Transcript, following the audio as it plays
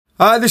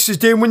Hi, this is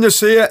Dean Winders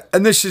here,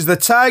 and this is the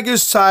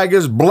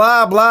Tigers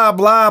blah blah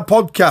blah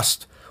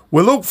podcast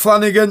with Luke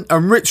Flanagan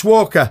and Rich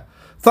Walker.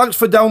 Thanks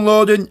for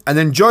downloading and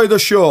enjoy the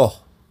show.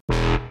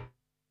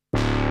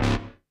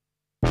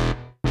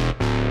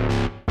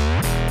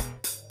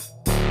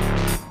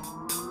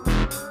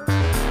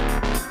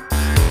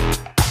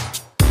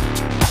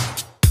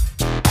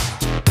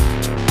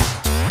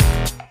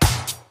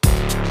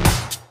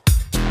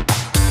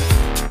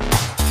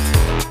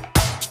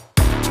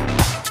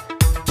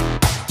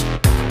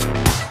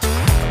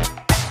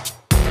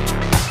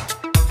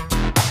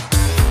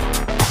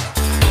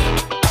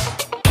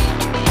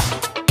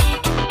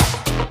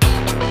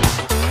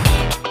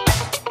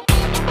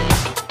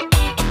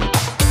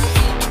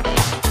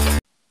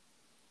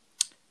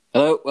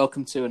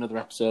 Welcome to another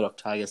episode of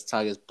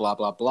Tigers blah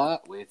blah blah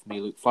with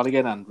me, Luke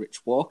Flanagan, and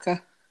Rich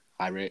Walker.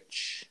 Hi,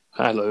 Rich.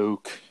 Hi,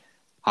 Luke.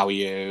 How are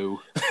you?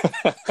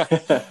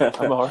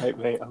 I'm all right,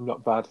 mate. I'm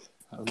not bad.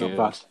 Not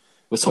bad.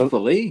 We're top of the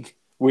league.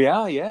 We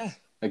are, yeah.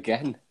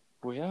 Again.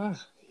 We are,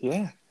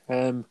 yeah.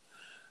 I'm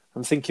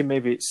thinking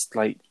maybe it's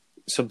like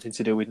something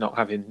to do with not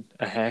having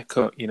a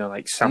haircut, you know,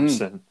 like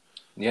Samson.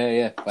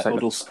 Yeah. Like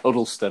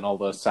Huddleston, all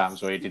those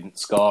times where he didn't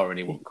score and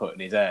he wasn't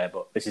cutting his hair,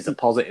 but this is a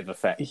positive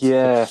effect.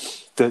 Yeah,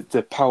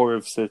 the power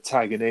of the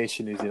Tiger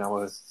Nation is in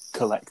our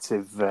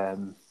collective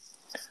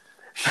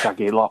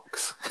shaggy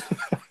locks.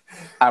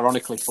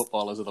 Ironically,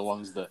 footballers are the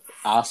ones that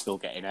are still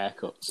getting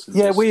haircuts.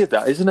 Yeah, weird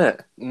that, isn't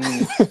it?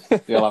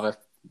 They'll have a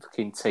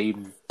fucking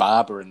team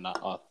barber and that,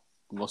 or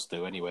must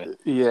do anyway.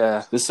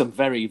 Yeah. There's some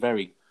very,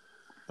 very,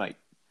 like,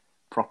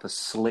 proper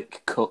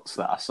slick cuts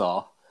that I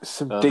saw.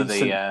 Some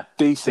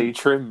decent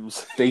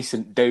trims.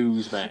 Decent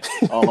do's, mate.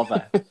 All of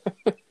it.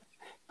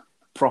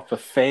 Proper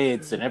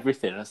fades and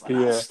everything. I was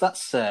like,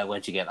 that's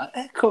where'd you get that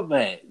haircut,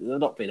 mate? They've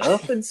not been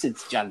open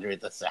since January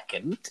the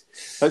 2nd.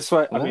 That's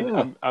why, I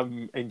mean,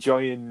 I'm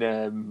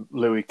enjoying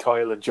Louis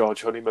Coyle and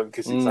George Honeyman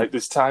because it's like,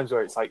 there's times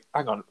where it's like,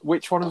 hang on,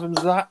 which one of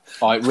them's that?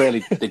 Oh, it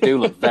really, they do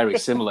look very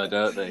similar,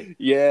 don't they?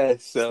 Yeah,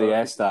 so... The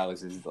hairstyle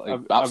is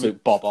like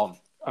absolute bob on.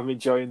 I'm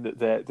enjoying that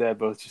they're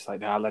both just like,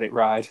 nah, let it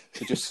ride.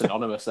 They're just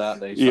synonymous,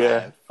 aren't they?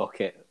 Yeah. Like,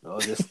 fuck it. I'll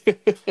just...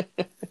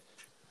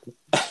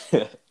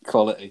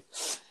 Quality.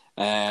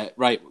 Right,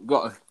 we've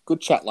got a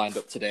good chat lined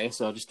up today,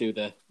 so I'll just do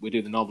the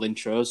normal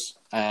intros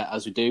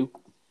as we do.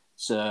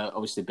 So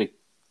obviously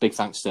big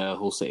thanks to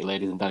Hull City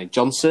Ladies and Danny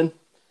Johnson.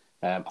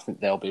 I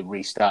think they'll be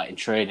restarting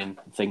training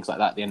and things like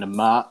that at the end of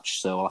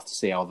March, so we'll have to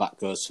see how that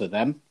goes for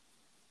them.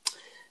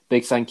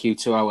 Big thank you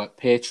to our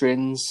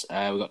patrons.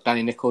 We've got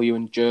Danny Nicol,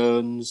 Ewan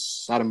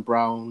Jones, Adam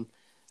Brown,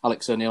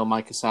 Alex O'Neill,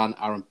 Mike Hassan,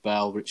 Aaron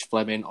Bell, Rich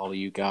Fleming, all of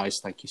you guys.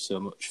 Thank you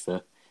so much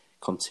for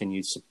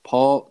continued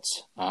support.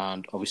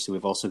 And obviously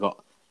we've also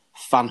got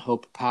Fan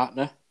Hub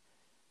Partner.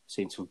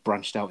 Seem to have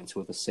branched out into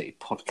other City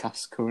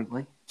podcasts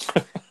currently.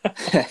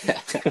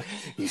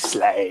 You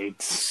slag.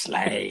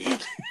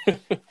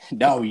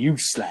 No, you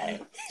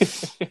slag.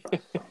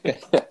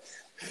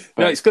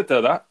 No, it's good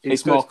though.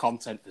 It's more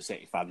content for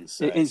City fans.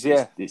 So it is,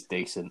 yeah. It's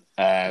decent.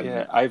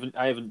 Yeah, I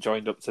haven't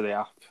joined up to the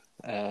app,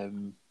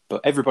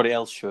 but everybody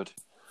else should.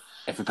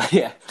 Everybody,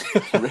 yeah.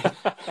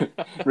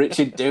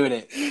 Richard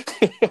doing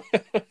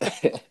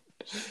it.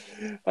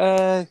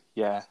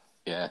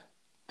 Yeah.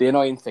 The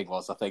annoying thing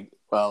was, I think,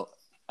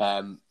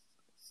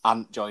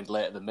 Ant joined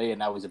later than me, and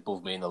now he's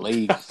above me in the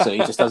league. So he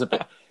just has a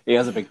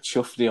big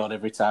chuffy on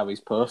every time he's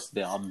posted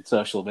it on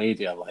social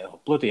media. I'm like, oh,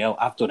 bloody hell,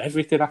 I've done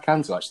everything I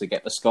can to actually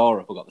get the score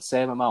up. I've got the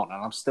same amount,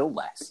 and I'm still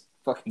less.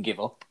 Fucking give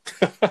up.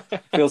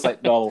 Feels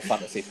like normal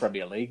fantasy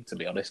Premier League, to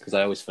be honest, because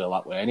I always feel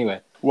that way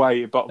anyway. Why are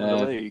you bottom of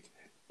the league?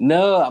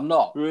 No, I'm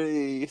not.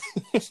 Really?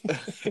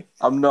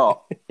 I'm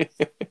not.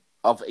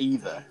 Of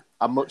either.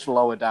 I'm much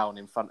lower down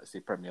in fantasy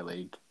Premier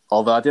League.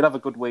 Although I did have a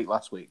good week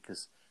last week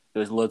because there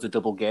was loads of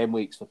double game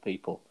weeks for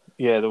people.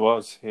 Yeah, there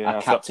was. Yeah,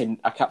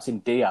 I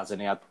captained Diaz, and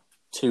he had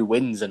 2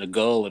 wins and a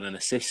goal and an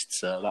assist,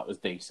 so that was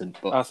decent.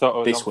 But I thought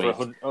I was on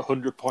for a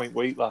 100-point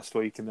week last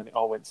week, and then it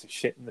all went to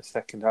shit in the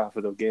second half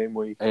of the game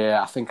week.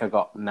 Yeah, I think I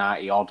got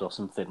 90 odd or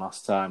something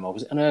last time.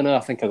 No, I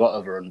think I got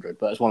over 100,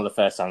 but it's one of the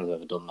first times I've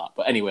ever done that.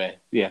 But anyway,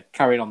 yeah,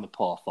 carrying on the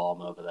poor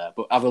form over there.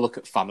 But have a look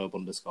at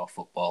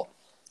fanhub_football.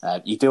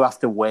 You do have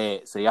to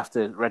wait, so you have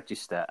to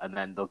register, and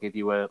then they'll give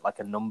you a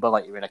number,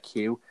 like you're in a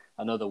queue.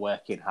 I know they're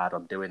working hard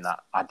on doing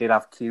that. I did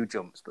have queue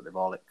jumps, but they've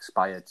all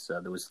expired,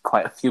 so there was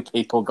quite a few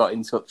people got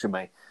in touch with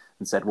me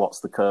and said,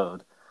 what's the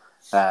code?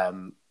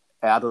 It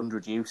had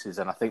 100 uses,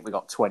 and I think we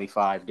got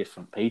 25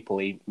 different people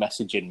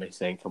messaging me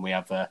saying, can we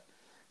have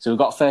So we've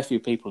got a fair few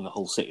people in the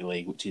Hull City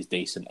League, which is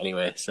decent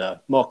anyway, so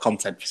more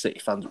content for City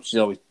fans, which is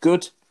always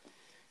good.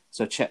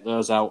 So check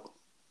those out.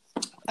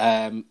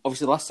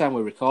 Obviously, the last time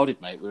we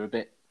recorded, mate, we were a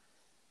bit...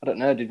 I don't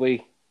know, did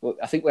we... Well,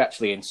 I think we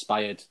actually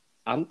inspired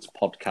Ant's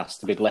podcast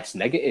to be less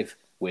negative,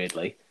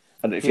 weirdly.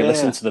 And if you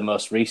listen to the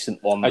most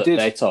recent one that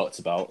they talked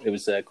about, it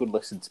was a good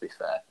listen, to be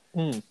fair.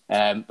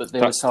 But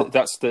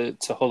that's the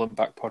To Hull and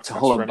Back podcast. To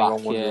Hull and Back,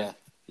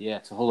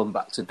 To Hull and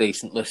Back's a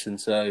decent listen.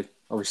 So,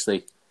 obviously,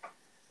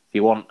 if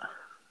you want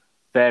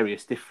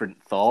various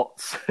different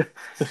thoughts,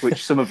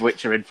 some of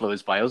which are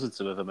influenced by us and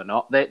some of them are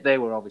not. They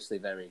were obviously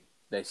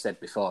they said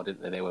before,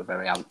 didn't they? They were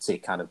very anti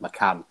kind of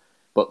McCann.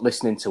 But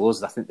listening to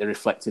us, I think they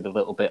reflected a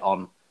little bit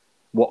on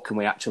what can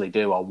we actually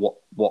do, or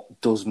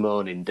what does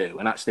moaning do?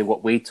 And actually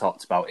what we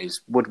talked about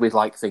is, would we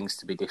like things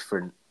to be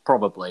different?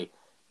 Probably,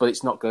 but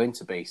it's not going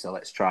to be. So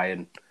let's try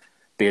and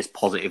be as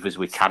positive as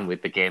we can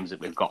with the games that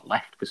we've got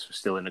left, because we're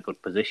still in a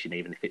good position,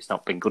 even if it's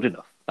not been good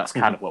enough. That's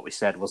kind of what we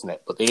said, wasn't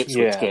it? But the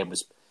Ipswich game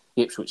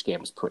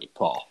was pretty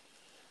poor.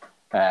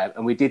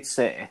 And we did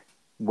say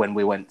when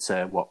we went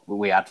to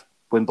we had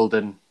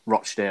Wimbledon,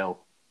 Rochdale,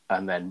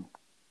 and then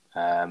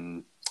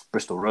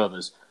Bristol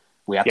Rovers,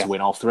 we had to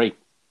win all three.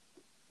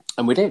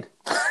 And we did.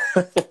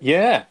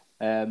 Yeah.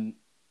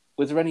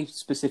 Was there any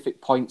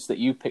specific points that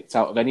you picked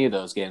out of any of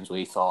those games where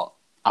you thought,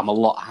 I'm a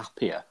lot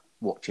happier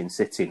watching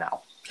City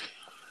now?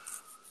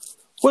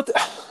 Well,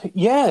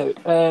 yeah.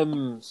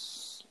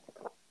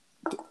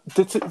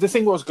 The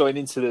thing was, going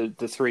into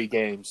the three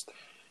games,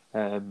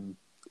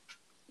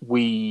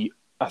 we,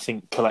 I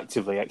think,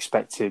 collectively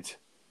expected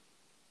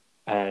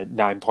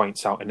 9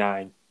 points out of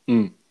 9.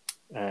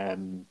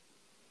 And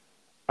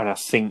I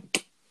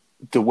think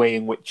the way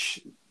in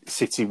which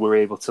City were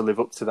able to live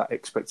up to that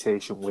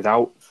expectation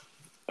without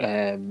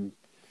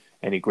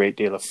any great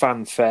deal of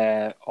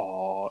fanfare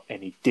or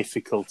any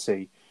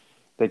difficulty,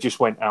 they just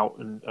went out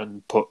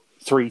and put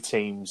three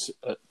teams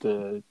at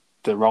the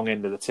wrong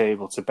end of the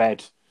table to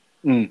bed.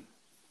 I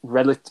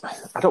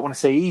don't want to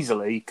say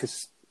easily,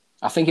 because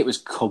I think it was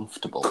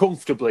comfortable.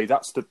 Comfortably,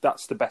 that's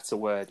the better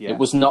word. Yeah, it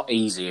was not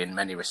easy in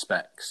many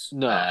respects.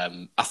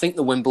 No, I think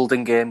the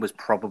Wimbledon game was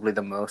probably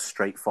the most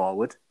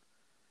straightforward.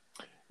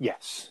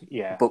 Yes,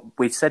 yeah. But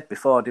we said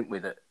before, didn't we,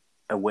 that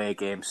away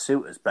games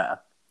suit us better.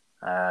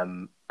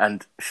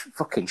 And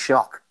fucking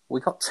shock,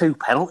 we got 2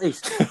 penalties.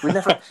 We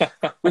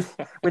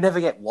never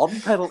get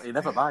 1 penalty,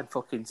 never mind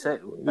fucking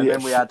 2. And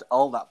then we had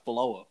all that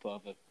blow up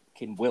over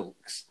King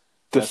Wilkes.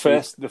 The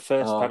first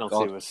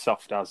penalty was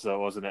soft as,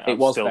 though, wasn't it? It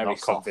was still very not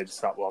soft.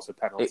 Convinced that was a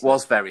penalty. It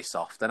was very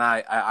soft, and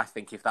I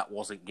think if that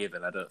wasn't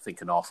given, I don't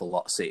think an awful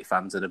lot of City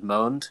fans would have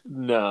moaned.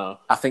 No,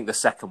 I think the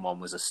second one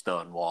was a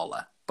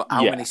stonewaller. But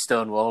how many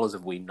stonewallers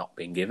have we not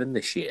been given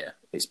this year?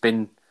 It's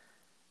been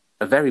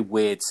a very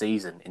weird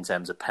season in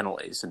terms of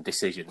penalties and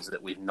decisions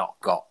that we've not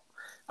got.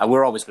 And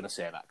we're always going to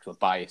say that because we're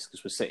biased,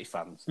 because we're City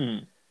fans.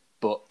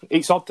 But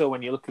it's odd, though,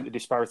 when you look at the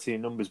disparity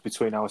in numbers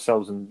between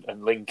ourselves and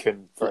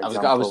Lincoln, for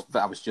example.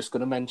 I was just going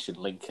to mention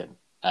Lincoln.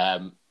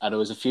 And there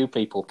was a few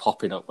people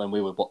popping up when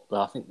we were...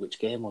 I think, which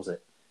game was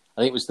it?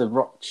 I think it was the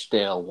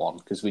Rochdale one,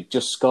 because we'd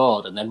just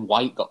scored, and then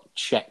White got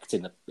checked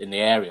in the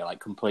area, like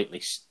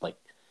completely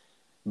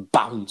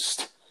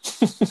bounced,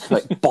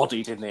 like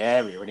bodied in the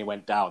area when he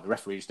went down. The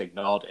referee just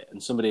ignored it,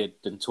 and somebody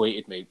had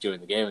tweeted me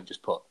during the game and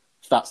just put,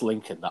 if that's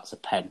Lincoln, that's a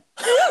pen.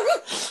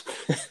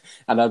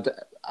 And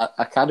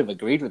I kind of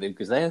agreed with him,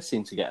 because they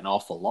seem to get an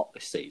awful lot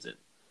this season.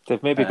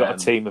 They've maybe got a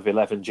team of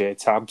 11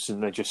 J-Tabs,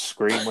 and they just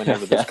scream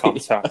whenever there's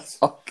contact.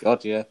 Oh,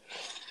 God, yeah.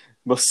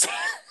 Must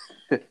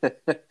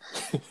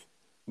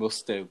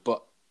do.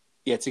 But,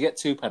 yeah, to get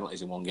 2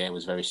 penalties in one game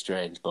was very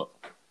strange. But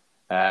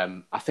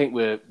I think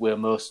we're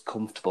most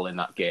comfortable in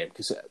that game,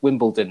 because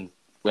Wimbledon,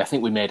 I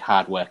think we made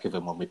hard work of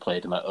them when we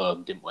played them at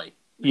home, didn't we?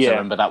 Yeah. I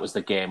remember that was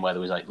the game where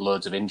there was like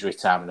loads of injury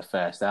time in the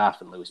first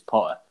half, and Lewis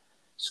Potter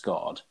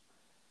scored.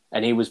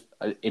 And he was,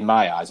 in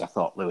my eyes, I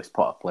thought Lewis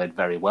Potter played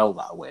very well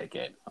that away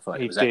game. I thought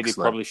he was excellent. He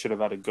probably should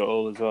have had a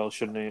goal as well,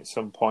 shouldn't he, at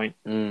some point?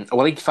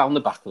 Well, he found the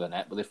back of the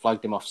net, but they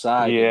flagged him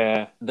offside.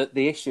 Yeah.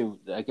 The issue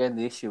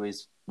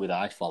is with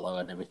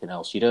iFollow and everything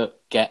else, you don't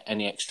get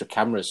any extra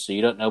cameras, so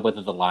you don't know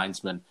whether the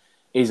linesman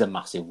is a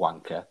massive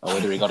wanker or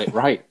whether he got it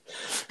right.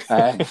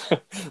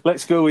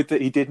 Let's go with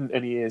that he didn't,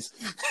 and he is.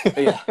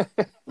 Yeah,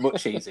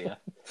 much easier.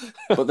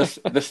 But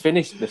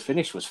the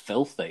finish was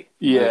filthy.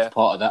 Yeah.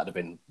 Part of that would have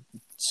been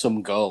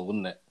some goal,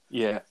 wouldn't it?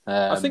 Yeah.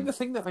 I think the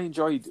thing that I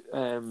enjoyed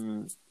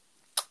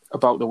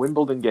about the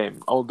Wimbledon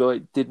game, although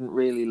it didn't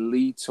really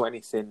lead to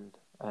anything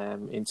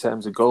in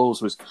terms of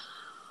goals, was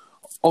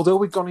although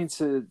we'd gone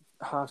into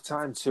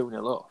half-time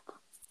 2-0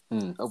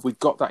 up, we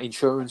got that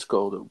insurance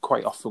goal that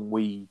quite often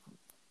we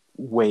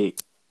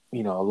wait, a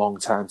long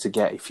time to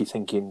get if you're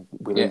thinking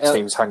we need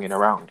teams hanging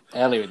around.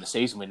 Earlier in the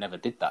season, we never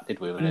did that, did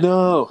we?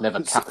 No.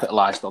 Never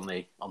capitalised on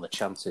the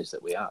chances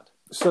that we had.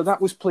 So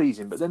that was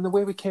pleasing. But then the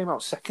way we came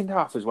out second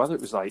half as well, it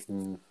was like,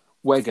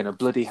 we're going to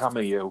bloody hammer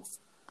you.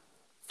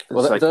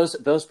 Well,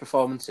 those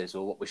performances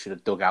were what we should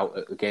have dug out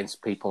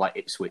against people like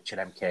Ipswich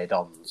and MK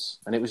Dons.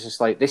 And it was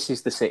just like, this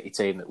is the City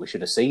team that we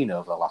should have seen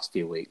over the last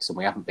few weeks, and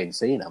we haven't been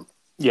seeing them.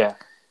 Yeah.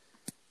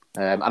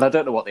 And I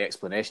don't know what the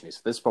explanation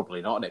is. There's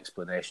probably not an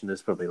explanation.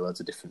 There's probably loads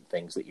of different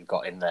things that you've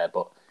got in there.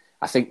 But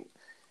I think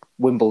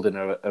Wimbledon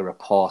are a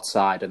poor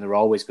side, and they're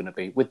always going to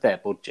be, with their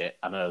budget.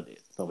 I know,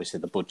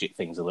 obviously, the budget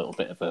thing's a little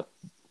bit of a,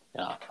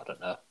 I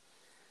don't know,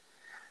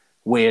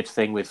 weird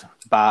thing with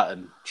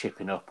Barton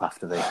chipping up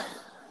after the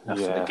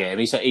game.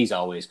 He's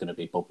always going to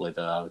be bubbly,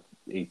 though.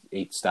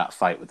 He'd start a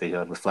fight with his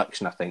own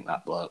reflection, I think,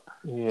 that bloke.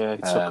 Yeah,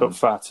 he took up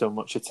far too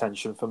much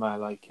attention for my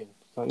liking.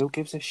 Like, who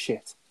gives a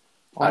shit?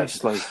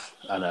 Honestly.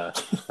 I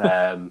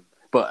know.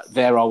 But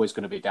they're always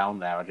going to be down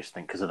there, I just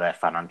think, because of their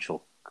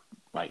financial,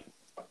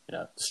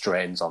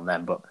 strains on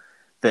them. But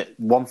the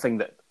one thing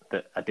that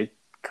I did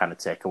kind of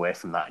take away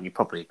from that, and you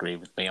probably agree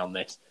with me on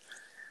this,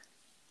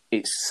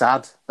 it's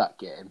sad, that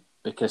game,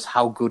 because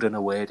how good an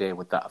away day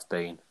would that have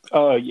been?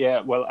 Oh,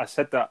 yeah. Well, I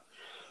said that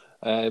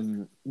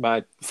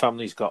my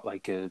family's got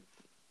like a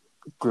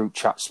group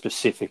chat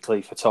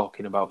specifically for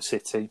talking about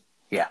City.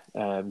 Yeah.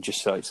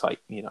 Just so it's like,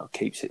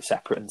 keeps it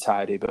separate and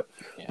tidy. But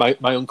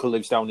my uncle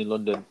lives down in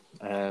London.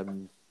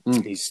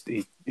 He's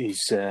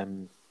I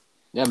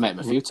met him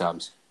a few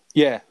times.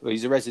 Yeah, well,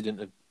 he's a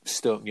resident of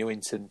Stoke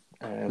Newington.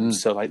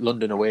 So like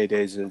London away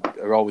days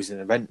are always an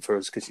event for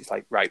us, because it's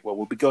like, right, well,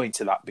 we'll be going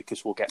to that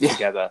because we'll get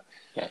together.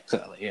 Yeah,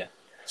 exactly, yeah.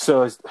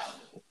 So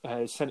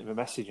I sent him a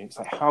message, and it's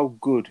like, how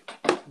good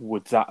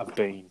would that have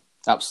been?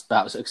 That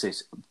was a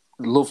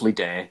lovely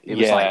day. It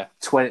was like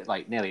 20,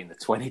 like nearly in the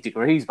 20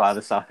 degrees by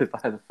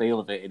the feel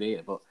of it in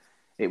here, but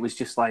it was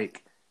just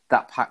like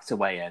that packed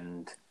away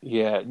end.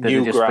 Yeah,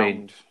 new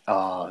ground.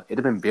 It'd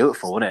have been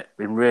beautiful, wouldn't it?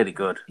 Been really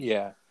good.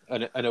 Yeah,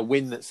 and a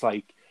win that's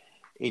like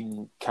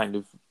in kind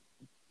of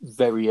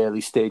very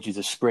early stages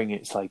of spring.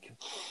 It's like,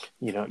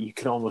 you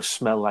can almost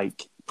smell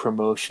like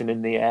promotion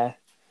in the air.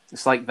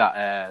 It's like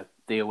that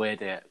the away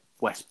day at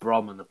West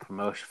Brom and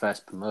the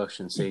first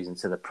promotion season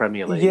to the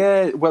Premier League.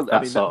 Yeah, well,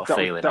 that sort of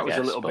feeling. That was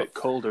a little bit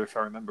colder, if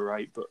I remember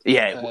right. But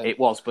it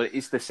was. But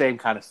it's the same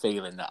kind of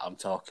feeling that I'm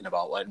talking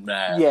about when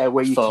where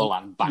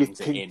Furlan bangs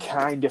it in. You can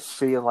kind of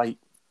feel like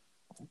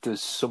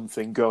there's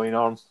something going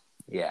on.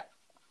 Yeah.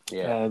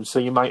 So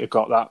you might have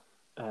got that.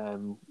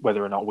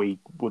 Whether or not we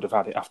would have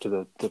had it after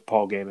the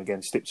poor game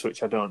against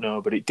Ipswich, I don't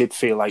know. But it did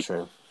feel like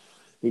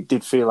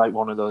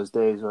one of those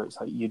days where it's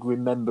like you'd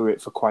remember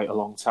it for quite a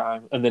long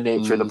time, and the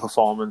nature of the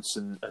performance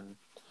and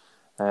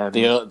the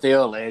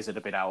Olays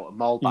had been out, and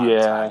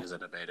Mulband Tigers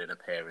had made an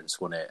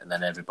appearance, wouldn't it? And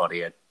then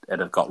everybody had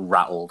got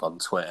rattled on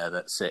Twitter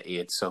that City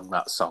had sung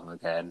that song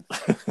again.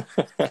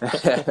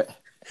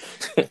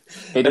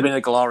 It'd have been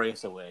a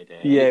glorious away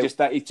day. Yeah,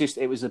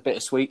 it was a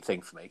bittersweet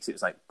thing for me, because it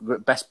was like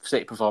best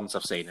City performance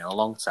I've seen in a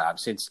long time.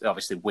 Since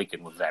obviously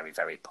Wigan were very,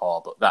 very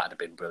poor, but that'd have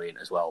been brilliant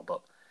as well.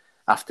 But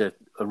after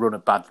a run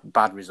of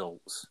bad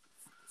results,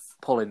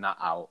 pulling that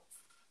out,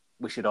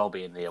 we should all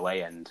be in the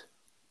away end.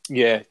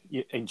 Yeah,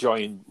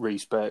 enjoying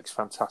Reece Burke's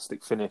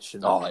fantastic finish.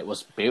 And, it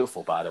was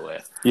beautiful, by the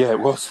way. Yeah, it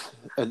was.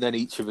 And then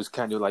each of us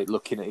kind of like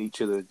looking at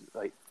each other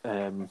like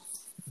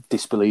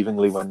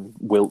disbelievingly when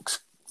Wilkes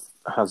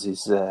has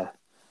his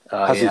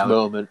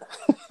moment.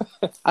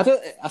 I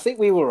think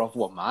we were of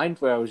one mind,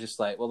 where I was just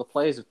like, well, the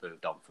players have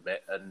moved on from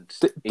it, and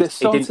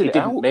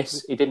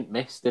he didn't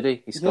miss, did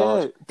he? He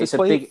scored.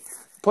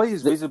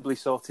 Players visibly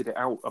sorted it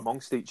out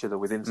amongst each other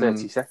within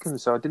 30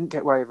 seconds, so I didn't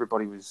get why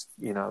everybody was,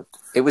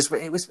 It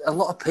was a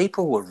lot of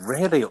people were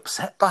really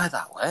upset by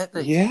that, weren't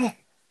they? Yeah.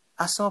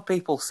 I saw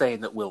people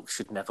saying that Wilkes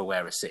should never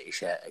wear a City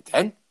shirt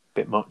again.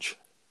 Bit much.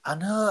 I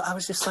know. I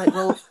was just like,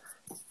 well,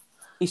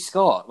 he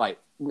scored. Like,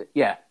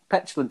 yeah,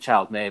 petulant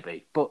child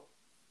maybe, but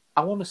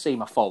I want to see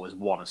my forwards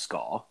want to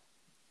score.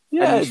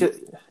 Yeah. He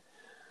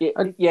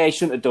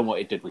shouldn't have done what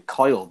he did with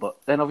Coyle, but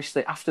then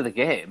obviously after the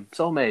game, it's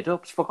all made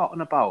up, it's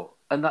forgotten about.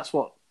 And that's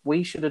what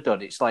we should have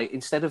done. It's like,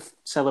 instead of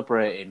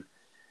celebrating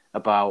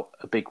about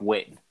a big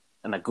win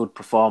and a good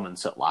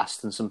performance at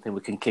last and something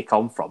we can kick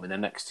on from in the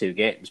next two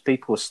games,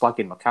 people were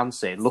slagging McCann,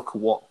 saying, look at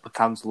what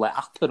McCann's let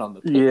happen on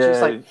the pitch. Yeah. It's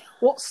like,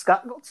 what's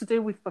that got to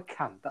do with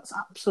McCann? That's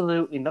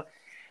absolutely not...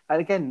 And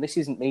again, this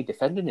isn't me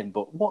defending him,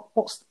 but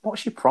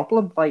what's your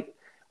problem? Like,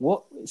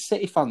 what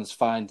City fans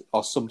find,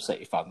 or some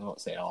City fans, I won't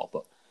say all,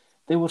 but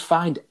they would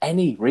find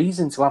any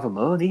reason to have a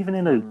moan, even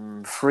in a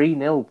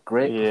 3-0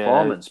 great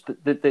performance. But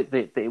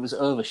it was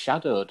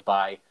overshadowed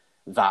by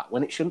that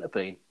when it shouldn't have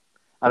been.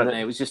 I don't know.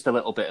 It was just a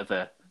little bit of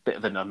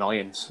an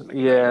annoyance.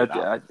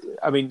 Yeah,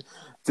 I mean,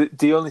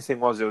 the only thing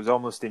was, it was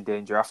almost in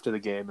danger after the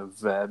game of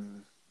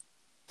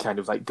kind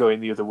of like going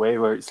the other way,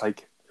 where it's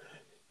like,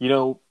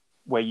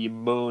 where you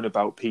moan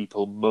about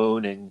people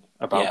moaning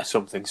about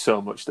something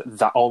so much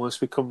that almost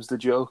becomes the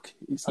joke.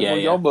 It's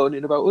like, you're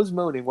moaning about us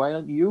moaning. Why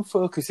aren't you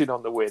focusing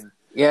on the win?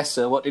 Yeah,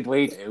 so what did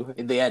we do?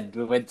 In the end,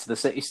 we went to the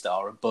City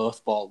store and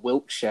both bought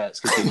Wilkes shirts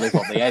because we live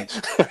on the edge.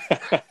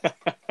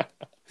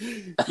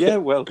 Yeah,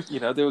 well,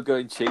 they were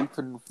going cheap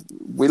and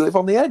we live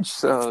on the edge.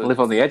 So we live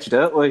on the edge,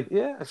 don't we?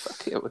 Yeah,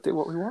 fuck it, we'll do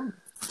what we want.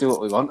 Do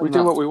what we want. We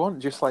do what we want,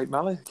 just like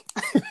Malik.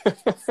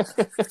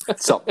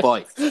 Top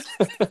boy.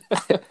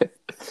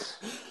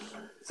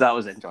 So that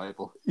was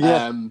enjoyable.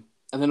 Yeah. And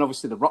then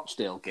obviously the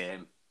Rochdale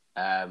game,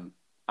 I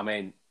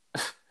mean,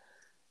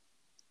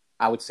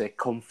 I would say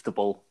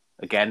comfortable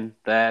again.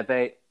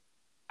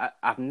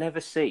 I've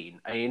never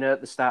seen,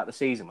 at the start of the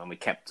season when we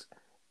kept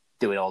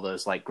doing all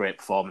those like great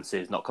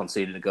performances, not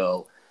conceding a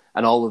goal,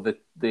 and all of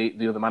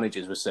the other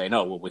managers were saying,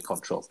 oh, well, we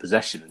controlled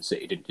possession and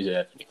City didn't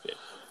deserve anything.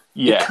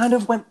 Yeah. It kind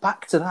of went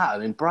back to that. I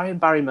mean, Brian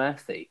Barry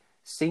Murphy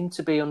seemed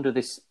to be under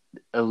this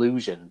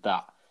illusion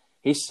that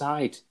his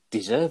side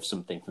deserved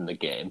something from the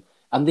game,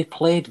 and they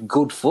played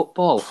good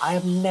football. I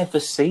have never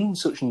seen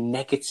such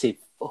negative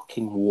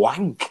fucking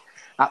wank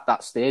at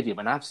that stadium,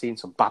 and I've seen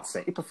some bad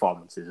City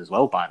performances as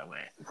well, by the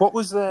way. What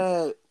was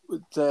the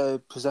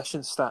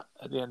possession stat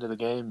at the end of the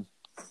game?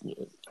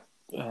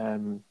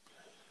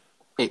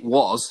 It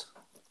was.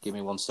 Give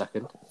me 1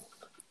 second.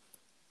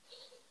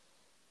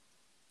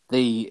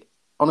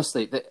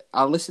 Honestly,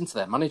 I listened to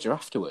their manager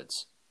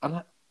afterwards,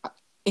 and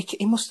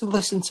he must have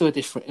listened to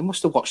he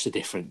must have watched a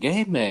different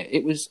game, mate.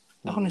 It was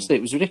honestly,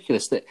 it was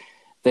ridiculous that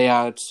they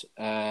had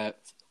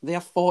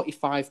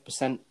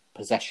 45%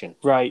 possession.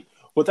 Right.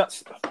 Well,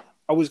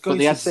 I was going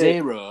to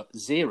say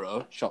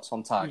zero shots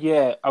on target.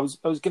 Yeah, I was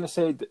going to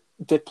say that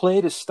they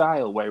played a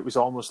style where it was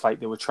almost like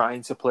they were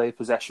trying to play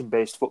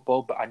possession-based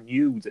football, but I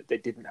knew that they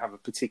didn't have a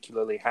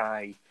particularly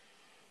high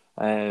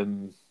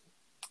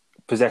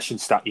possession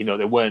stat. You know,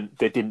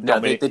 they didn't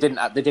dominate. They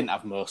didn't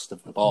have most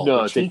of the ball.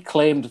 No, he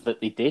claimed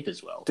that they did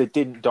as well. They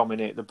didn't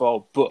dominate the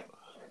ball, but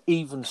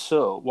even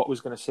so, what I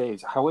was going to say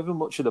is, however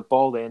much of the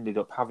ball they ended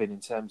up having in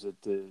terms of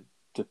the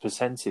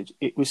percentage,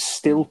 it was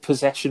still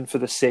possession for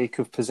the sake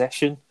of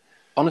possession.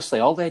 Honestly,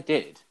 all they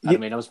did, I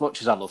mean, as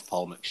much as I love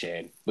Paul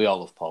McShane, we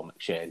all love Paul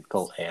McShane,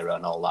 cult hero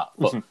and all that,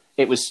 but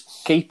it was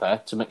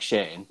keeper to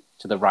McShane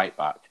to the right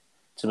back,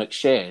 to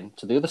McShane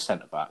to the other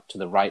centre back, to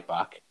the right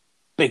back,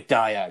 big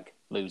diag,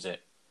 lose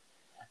it.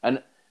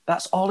 And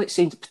that's all it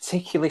seemed,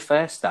 particularly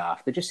first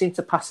half. They just seemed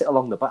to pass it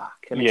along the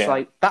back. And it's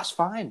like, that's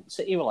fine.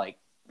 City were like,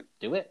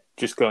 do it.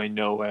 Just going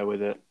nowhere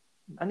with it.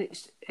 And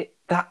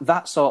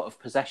that sort of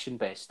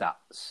possession-based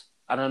stats.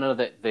 And I know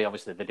that they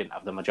didn't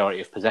have the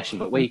majority of possession,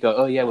 but where you go,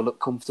 oh yeah, we look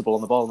comfortable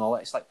on the ball and all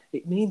that, it's like,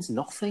 it means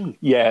nothing.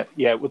 Yeah.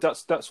 Well,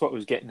 that's what I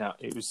was getting at.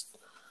 It was,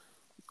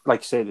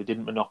 like I say, they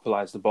didn't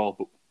monopolise the ball,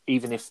 but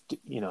even if,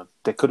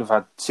 they could have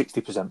had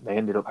 60%, they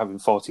ended up having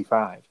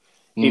 45%.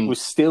 It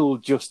was still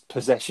just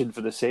possession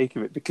for the sake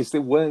of it, because they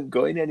weren't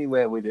going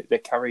anywhere with it. They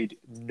carried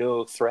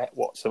no threat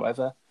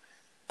whatsoever.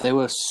 They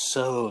were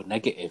so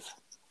negative.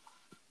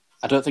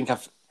 I don't think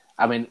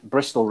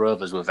Bristol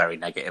Rovers were very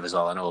negative as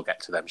well. I know we'll get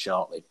to them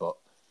shortly, but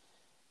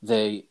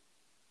they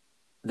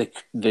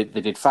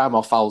did far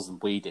more fouls than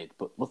we did.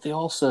 But what they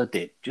also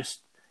did,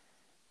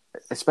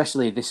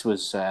 especially it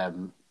was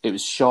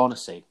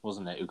Shaughnessy,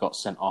 wasn't it, who got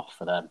sent off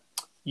for them?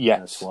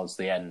 Yes, towards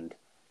the end.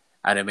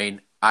 And I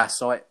mean, I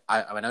saw it.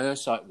 I only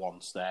saw it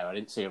once there. I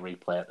didn't see a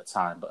replay at the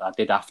time, but I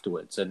did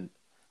afterwards, and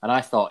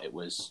I thought it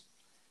was.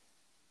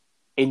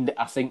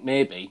 I think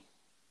maybe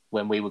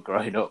when we were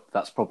growing up,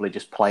 that's probably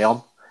just play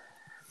on.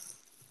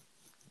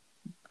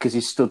 Because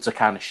his studs are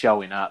kind of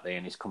showing, aren't they?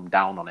 And he's come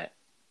down on it.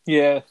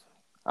 Yeah,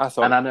 I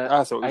thought it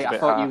was a bit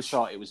harsh. You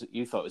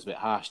thought it was a bit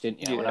harsh,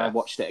 didn't you? Yeah. When I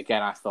watched it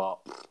again, I thought,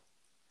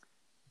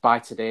 by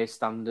today's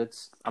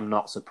standards, I'm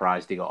not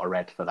surprised he got a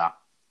red for that.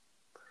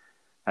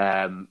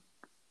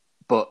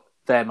 But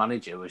their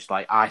manager was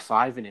like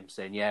high-fiving him,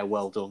 saying, "Yeah,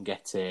 well done,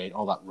 get in,"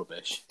 all that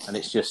rubbish. And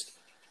it's just,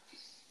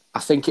 I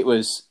think it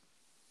was,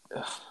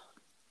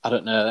 I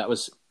don't know. That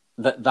was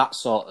that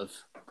sort of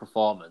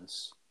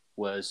performance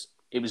was.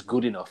 It was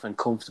good enough and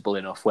comfortable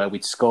enough where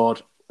we'd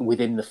scored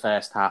within the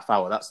first half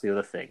hour. That's the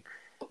other thing.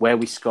 Where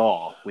we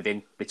score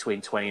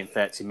between 20 and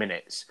 30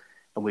 minutes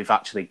and we've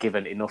actually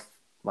given enough,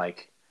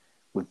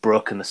 we've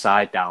broken the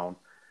side down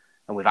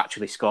and we've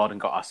actually scored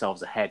and got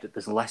ourselves ahead.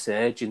 There's less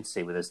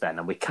urgency with us then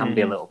and we can be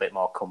a little bit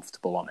more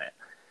comfortable on it.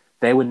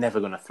 They were never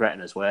going to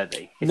threaten us, were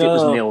they? If it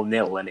was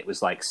 0-0 and it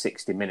was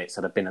 60 minutes,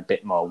 I'd have been a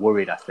bit more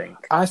worried, I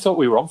think. I thought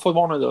we were on for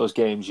one of those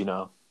games,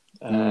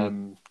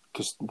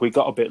 because we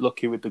got a bit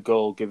lucky with the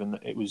goal, given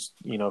that it was,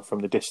 from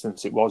the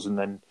distance it was, and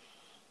then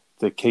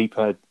the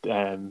keeper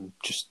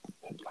just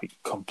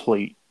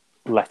complete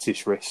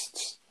lettuce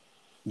wrists.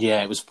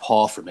 Yeah, it was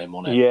poor from him,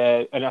 wasn't it?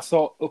 Yeah, and I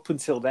thought up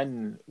until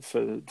then,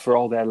 for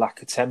all their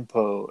lack of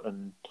tempo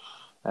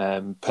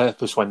and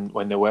purpose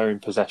when they were in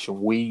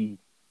possession, we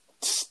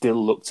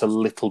still looked a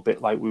little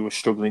bit like we were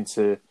struggling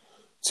to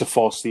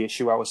force the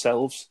issue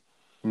ourselves.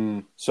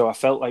 So I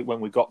felt like when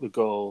we got the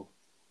goal,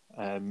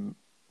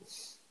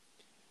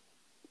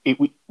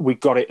 we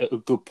got it at a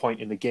good point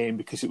in the game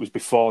because it was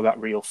before that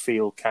real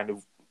feel kind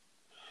of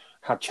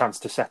had chance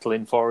to settle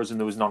in for us, and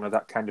there was none of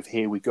that kind of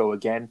here we go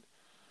again.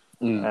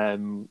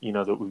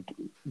 That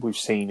we've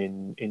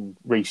seen in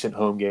recent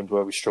home games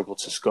where we struggled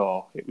to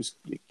score.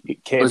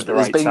 It came at the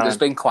right time. There's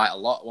been quite a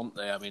lot, wasn't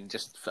there?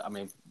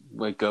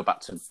 We go back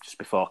to just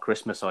before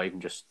Christmas, or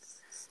even just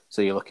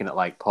so you're looking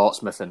at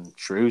Portsmouth and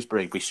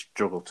Shrewsbury. We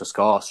struggled to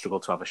score,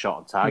 struggled to have a shot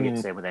on target.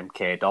 Same with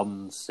MK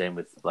Dons, same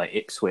with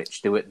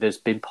Ipswich. There's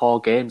been poor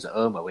games at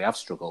home where we have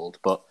struggled,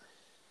 but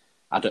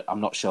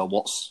I'm not sure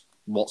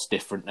what's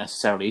different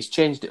necessarily. He's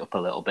changed it up a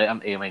little bit.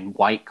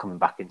 White coming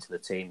back into the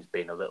team has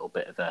been a little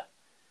bit of a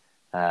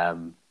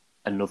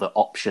another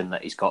option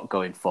that he's got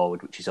going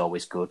forward, which is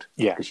always good.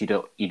 Yeah, because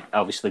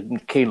obviously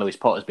Keane Lewis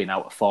Potter's been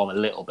out of form a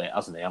little bit,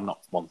 hasn't he? I'm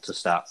not one to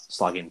start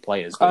slagging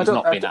players, but he's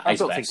not been at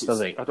his best, has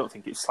he? I don't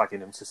think it's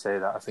slagging him to say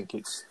that. I think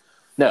it's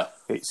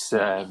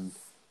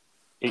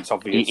it's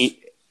obvious.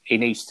 He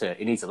needs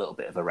a little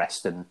bit of a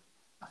rest, and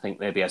I think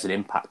maybe as an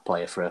impact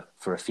player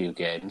for a few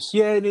games.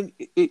 Yeah, and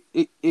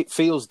it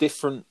feels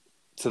different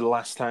to the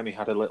last time he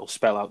had a little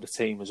spell out the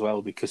team as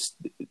well, because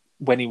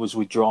when he was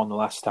withdrawn the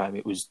last time,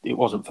 it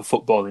wasn't for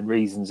footballing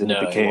reasons, and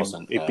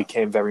it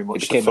became very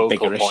much the focal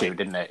bigger point. issue,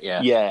 didn't it?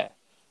 Yeah. Yeah.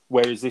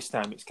 Whereas this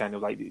time, it's kind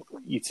of like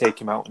you take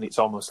him out, and it's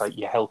almost like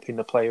you're helping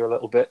the player a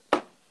little bit.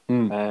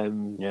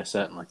 Yeah,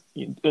 certainly.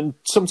 And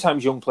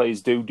sometimes young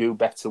players do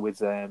better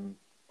with a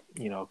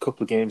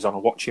couple of games on a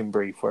watching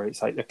brief, where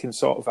it's like they can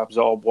sort of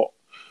absorb what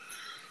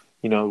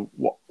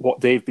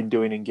they've been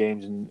doing in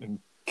games and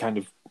kind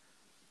of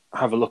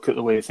have a look at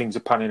the way things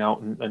are panning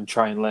out and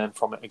try and learn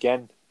from it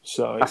again.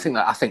 So I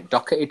think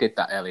Doherty did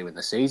that earlier in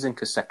the season,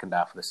 because second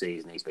half of the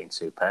season he's been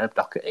superb.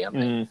 Doherty,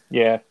 hasn't he?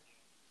 Yeah,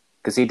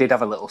 because he did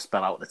have a little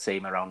spell out of the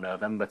team around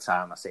November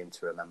time, I seem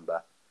to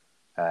remember.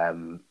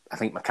 I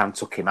think McCann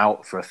took him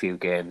out for a few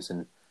games,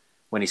 and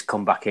when he's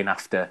come back in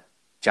after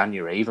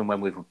January, even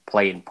when we were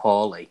playing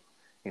poorly,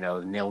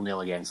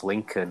 0-0 against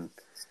Lincoln,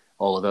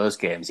 all of those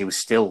games, he was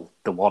still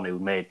the one who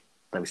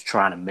was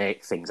trying to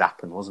make things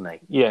happen, wasn't he?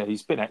 Yeah,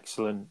 he's been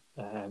excellent.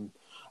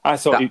 I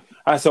thought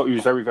he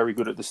was very, very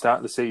good at the start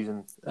of the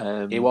season.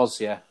 He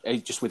was, yeah.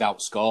 Just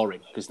without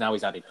scoring, because now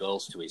he's added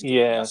goals to his game.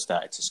 Yeah. He has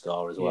started to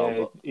score as well. Yeah,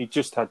 but he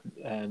just had...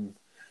 I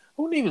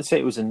wouldn't even say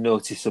it was a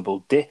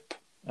noticeable dip.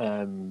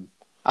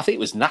 I think it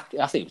was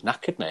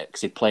knackered, mate,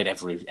 because he played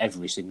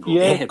every single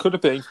game. Yeah, could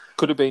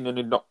have been,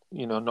 and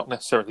not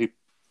necessarily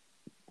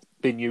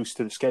been used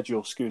to the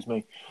schedule. Excuse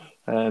me.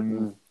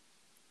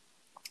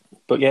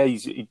 But yeah,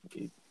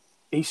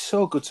 he's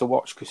so good to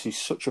watch because he's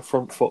such a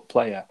front foot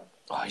player.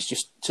 Oh, he's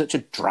just such a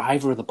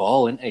driver of the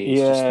ball, isn't he? He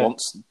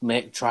just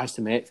tries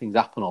to make things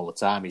happen all the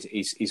time.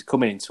 He's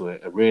coming into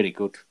a really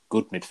good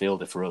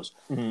midfielder for us,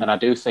 and I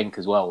do think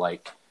as well.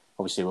 Like,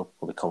 obviously, we'll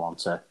probably come on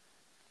to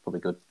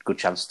probably good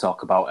chance to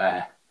talk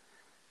about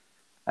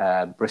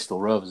Bristol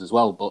Rovers as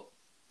well. But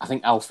I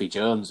think Alfie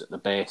Jones at the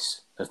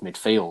base of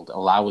midfield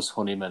allows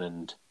Honeyman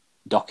and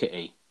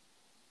Doherty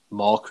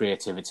more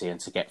creativity and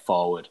to get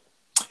forward.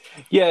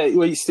 Yeah,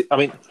 well,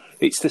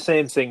 it's the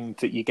same thing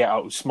that you get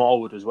out of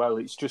Smallwood as well.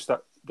 It's just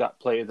that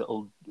player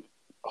that'll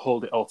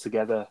hold it all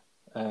together.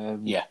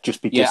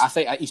 Just because. Yeah, I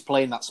think he's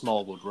playing that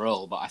Smallwood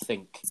role, but I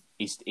think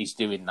he's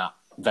doing that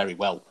very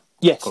well.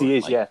 Yes,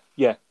 currently. He is.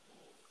 Yeah.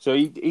 So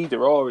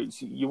either or,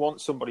 you want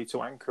somebody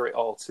to anchor it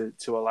all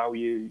to allow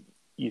you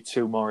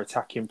two more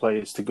attacking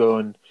players to go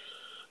and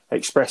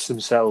express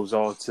themselves,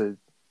 or to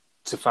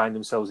find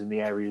themselves in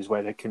the areas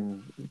where they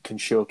can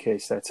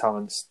showcase their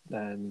talents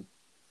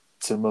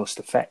to most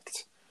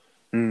effect.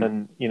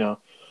 And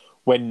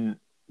when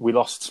we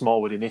lost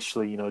Smallwood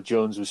initially,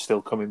 Jones was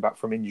still coming back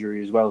from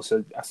injury as well.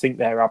 So I think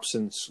their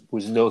absence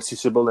was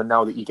noticeable. And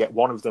now that you get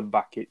one of them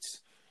back, it's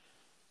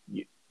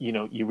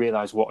you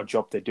realise what a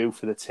job they do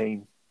for the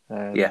team.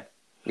 Yeah.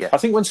 I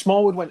think when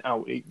Smallwood went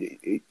out,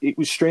 it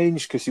was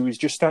strange because he was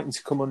just starting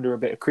to come under a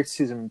bit of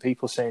criticism.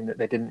 People saying that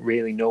they didn't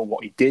really know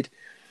what he did.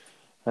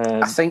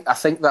 I think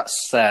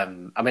that's.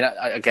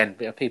 Again,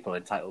 people are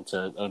entitled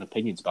to own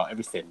opinions about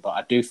everything,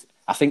 but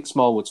I think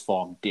Smallwood's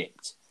form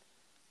dipped.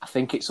 I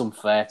think it's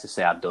unfair to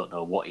say I don't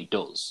know what he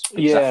does,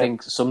 because I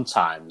think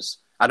sometimes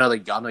I know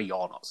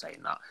you're not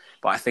saying that,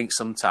 but I think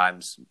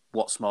sometimes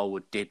what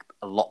Smallwood did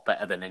a lot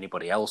better than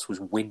anybody else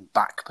was win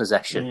back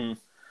possession.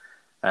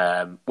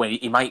 When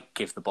he might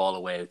give the ball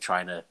away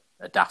trying a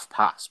daft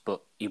pass,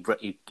 but he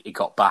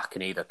got back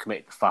and either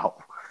committed the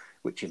foul,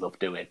 which he loved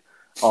doing,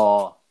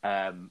 or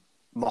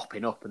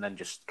mopping up and then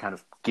just kind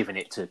of giving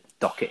it to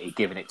Doherty,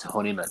 giving it to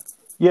Honeyman.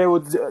 Yeah, well,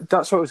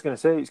 that's what I was going to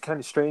say. It's kind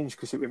of strange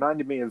because it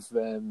reminded me of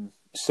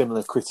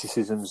similar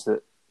criticisms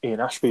that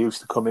Ian Ashby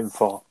used to come in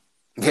for.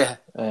 Yeah.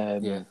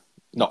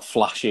 Not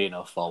flashy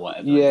enough or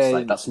whatever. Yeah, it's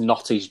like, that's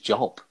not his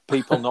job.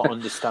 People not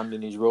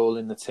understanding his role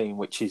in the team,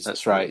 which is...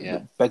 That's right,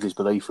 yeah. Beggars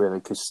belief, really,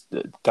 because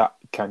that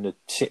kind of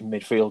sitting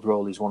midfield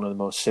role is one of the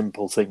most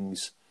simple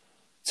things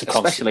to...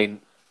 Especially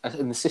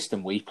in the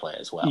system we play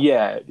as well.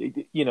 Yeah,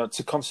 to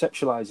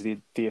conceptualise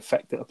the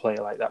effect that a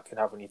player like that can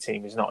have on your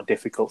team is not a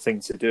difficult thing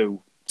to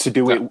do. To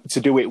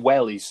do it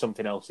well is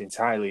something else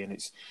entirely, and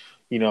it's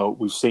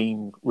we've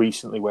seen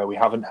recently where we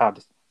haven't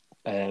had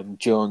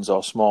Jones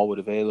or Smallwood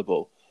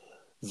available.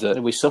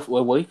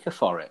 We're weaker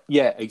for it.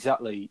 Yeah,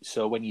 exactly.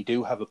 So when you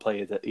do have a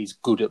player that is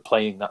good at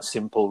playing that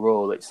simple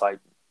role, it's like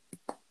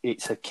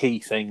it's a key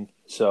thing.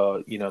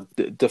 So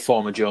the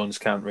former Jones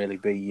can't really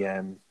be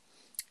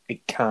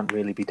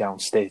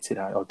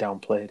downstated or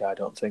downplayed. I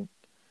don't think.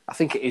 I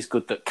think it is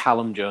good that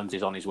Callum Jones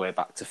is on his way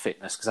back to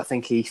fitness, because I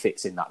think he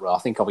fits in that role. I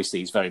think obviously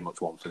he's very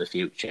much one for the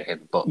future,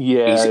 but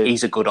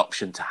he's a good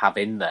option to have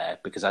in there,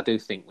 because I do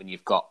think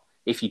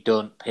if you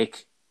don't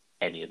pick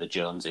any of the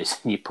Joneses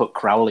and you put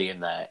Crowley in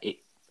there,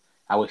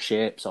 our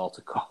shape's all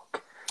to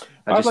cock.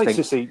 I'd like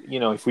to see,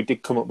 if we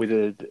did come up with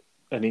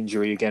an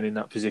injury again in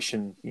that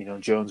position,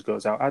 Jones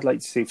goes out, I'd like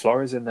to see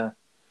Flores in there.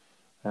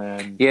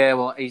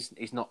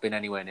 He's not been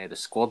anywhere near the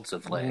squads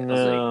of late, has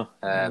he?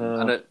 I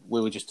know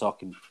we were just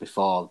talking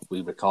before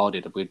we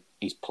recorded.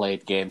 He's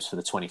played games for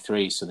the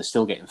 23s, so they're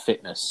still getting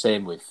fitness.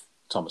 Same with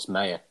Thomas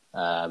Meyer.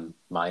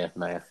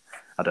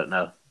 I don't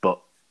know,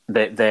 but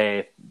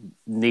they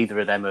neither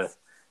of them are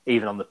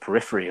even on the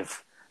periphery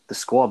of the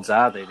squads,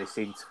 are they? They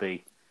seem to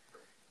be,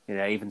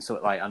 even sort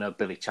of like I know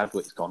Billy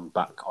Chadwick's gone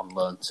back on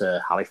loan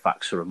to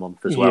Halifax for a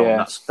month as well,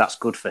 and that's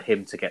good for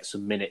him to get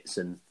some minutes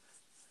and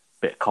a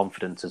bit of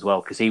confidence as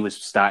well, because he was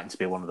starting to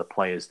be one of the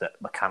players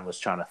that McCann was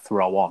trying to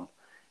throw on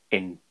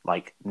in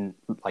like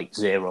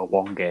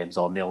 0-1 games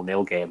or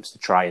 0-0 games to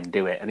try and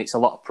do it, and it's a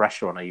lot of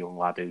pressure on a young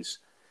lad who's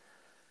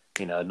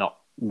not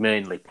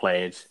mainly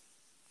played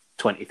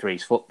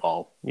 23s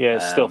football. Yeah,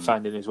 still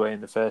finding his way in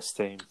the first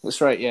team.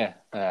 That's right, yeah.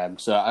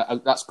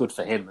 So that's good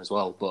for him as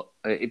well. But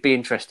it'd be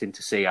interesting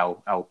to see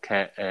how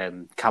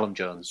Callum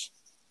Jones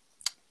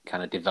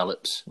kind of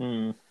develops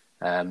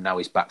now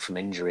he's back from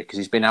injury, because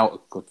he's been out a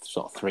good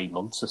sort of 3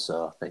 months or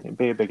so, I think. It'd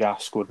be a big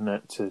ask, wouldn't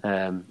it?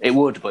 It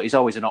would, but he's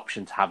always an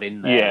option to have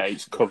in there. Yeah,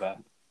 it's cover.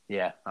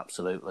 Yeah,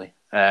 absolutely.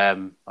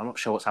 I'm not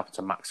sure what's happened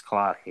to Max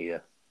Clark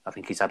here. I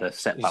think he's had a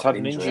setback with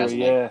injury,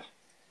 hasn't he?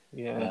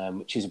 Yeah.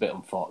 Which is a bit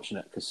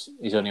unfortunate because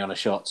he's only on a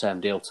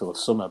short-term deal till the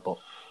summer. But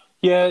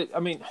yeah,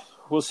 I mean,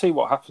 we'll see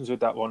what happens with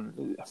that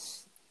one.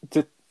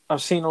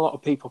 I've seen a lot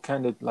of people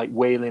kind of like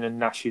wailing and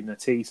gnashing their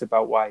teeth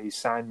about why he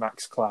signed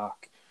Max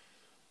Clark.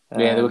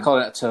 Yeah, they were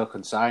calling it a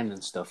token sign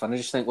and stuff. And I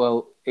just think,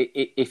 well,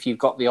 if you've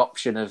got the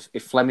option of,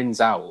 if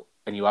Fleming's out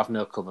and you have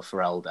no cover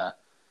for Elder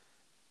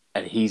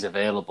and he's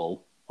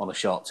available on a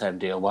short-term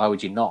deal, why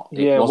would you not?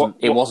 It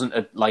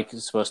wasn't like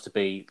it's supposed to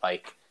be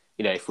like,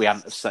 if we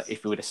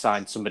would have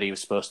signed somebody who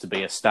was supposed to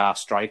be a star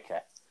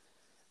striker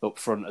up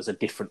front as a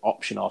different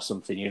option or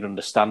something, you'd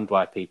understand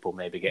why people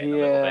may be getting a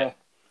little bit.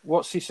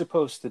 What's he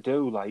supposed to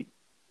do? Like,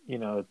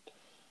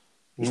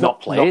 he's not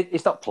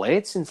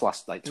played since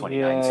last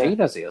 2019,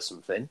 has he, or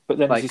something? But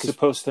then is he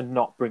supposed to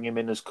not bring him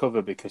in as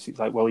cover because it's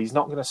like, well, he's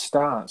not going to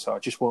start, so I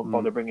just won't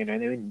bother bringing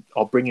him in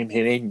or bringing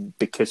him in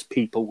because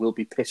people will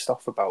be pissed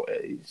off about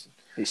it.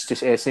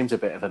 It seems a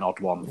bit of an odd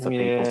one for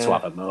people to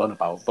have a moan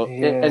about. But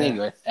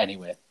anyway.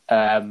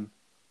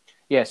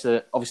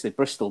 So obviously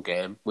Bristol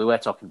game, we were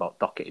talking about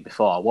Doherty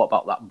before. What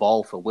about that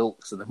ball for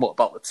Wilkes? And then what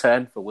about the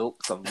turn for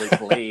Wilkes on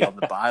Luke Lee on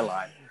the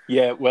byline?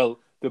 Yeah, well,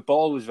 the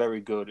ball was very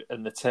good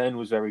and the turn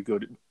was very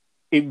good.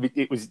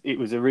 It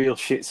was a real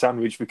shit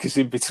sandwich because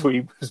in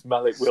between was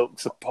Malik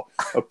Wilkes'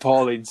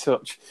 appalling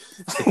touch.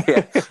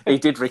 Yeah, he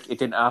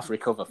didn't half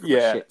recover from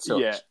a shit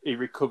touch. Yeah, he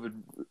recovered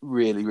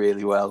really,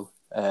 really well.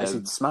 It's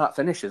a smart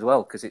finish as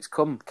well because it's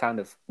come kind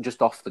of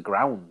just off the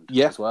ground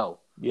as well.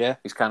 Yeah,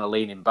 he's kind of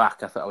leaning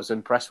back. I was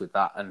impressed with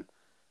that, and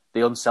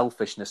the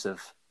unselfishness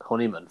of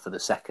Honeyman for the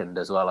second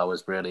as well. I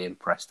was really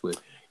impressed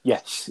with.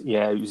 Yes,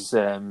 yeah, it was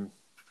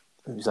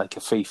like a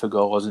FIFA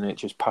goal, wasn't it?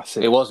 Just pass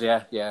it. It was,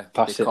 yeah.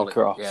 Pass it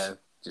across.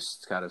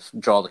 Just kind of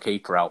draw the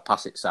keeper out,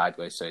 pass it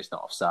sideways so it's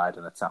not offside,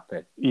 and a tap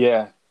in.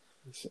 Yeah,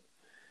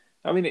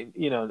 I mean,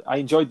 I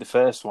enjoyed the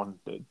first one.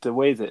 The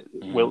way that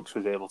Wilkes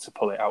was able to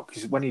pull it out,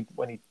 because when he.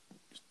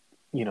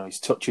 His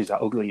touches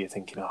are ugly. You're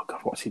thinking, oh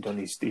God, what's he done?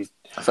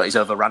 I thought he's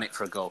overran it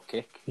for a goal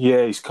kick.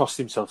 Yeah, he's cost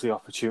himself the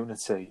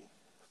opportunity.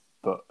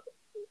 But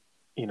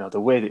the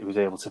way that he was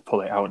able to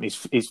pull it out and his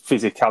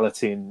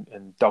physicality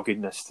and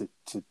doggedness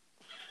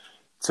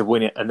to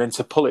win it, and then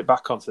to pull it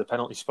back onto the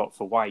penalty spot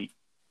for White.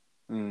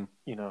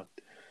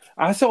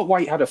 I thought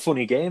White had a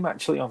funny game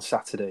actually on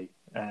Saturday.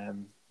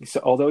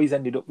 Although he's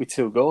ended up with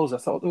 2 goals, I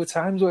thought there were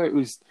times where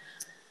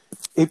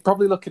he'd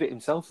probably look at it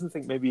himself and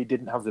think maybe he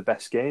didn't have the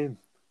best game.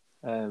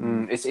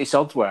 It's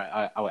odd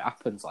how it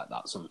happens like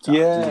that sometimes,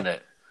 isn't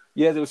it?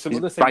 Yeah, there was some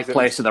other things. Right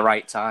place at the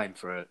right time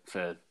for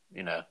the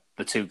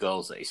 2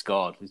 goals that he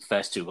scored. His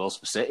first 2 goals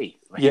for City.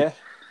 Yeah.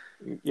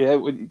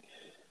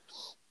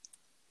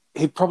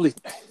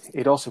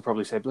 He'd also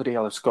probably say, "Bloody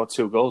hell, I've scored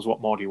 2 goals. What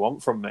more do you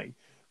want from me?"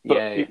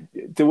 But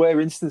there were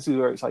instances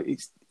where it's like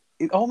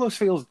it almost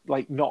feels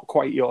like not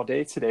quite your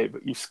day today,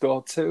 but you've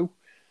scored 2.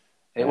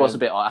 It was a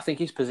bit odd. I think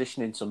his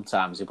positioning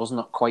sometimes, he was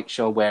not quite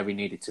sure where he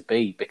needed to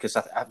be, because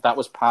that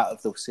was part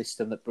of the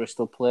system that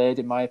Bristol played,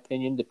 in my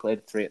opinion. They played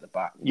a 3 at the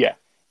back. Yeah.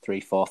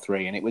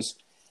 3-4-3. And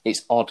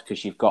it's odd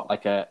because you've got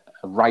like a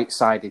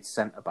right-sided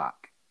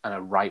centre-back and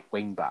a right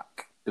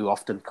wing-back who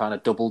often kind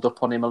of doubled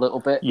up on him a little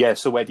bit. Yeah,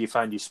 so where do you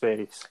find your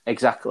space?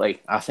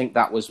 Exactly. I think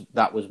that was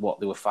what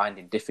they were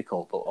finding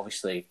difficult, but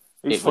obviously...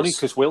 It's funny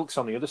because Wilkes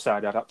on the other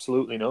side had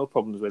absolutely no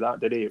problems with that,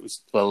 did he?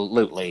 Well,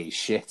 Luke Lee's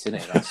shit, isn't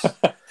it?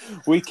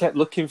 We kept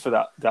looking for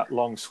that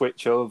long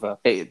switch over.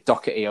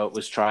 Doherty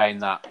was trying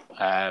that.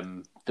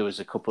 There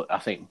was a couple. I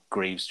think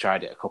Greaves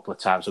tried it a couple of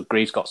times. So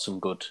Greaves got some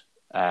good.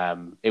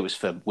 It was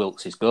for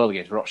Wilkes' goal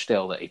against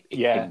Rochdale that he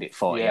pinned it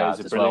 40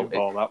 yards as well.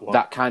 Ball,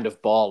 that kind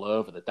of ball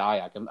over the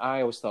diagonal.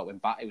 I always thought when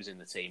Batty was in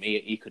the team,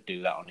 he could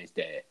do that on his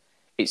day.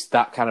 It's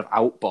that kind of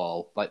out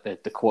ball, like the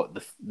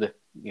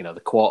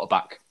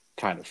quarterback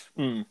kind of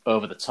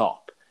over the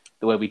top.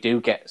 The way we do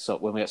get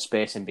when we got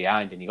space in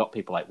behind, and you got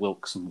people like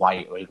Wilkes and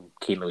White or even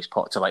Keane Lewis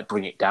Potter to like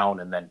bring it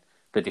down, and then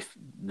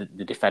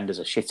the defenders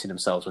are shitting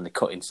themselves when they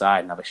cut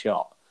inside and have a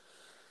shot.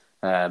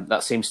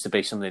 That seems to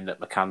be something that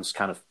McCann's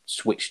kind of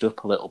switched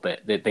up a little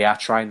bit. They are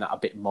trying that a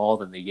bit more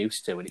than they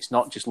used to, and it's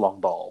not just long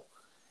ball.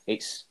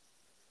 It's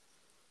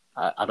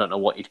I don't know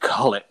what you'd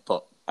call it,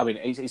 but I mean,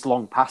 it's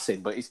long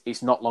passing, but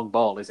it's not long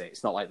ball, is it?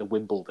 It's not like the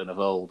Wimbledon of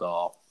old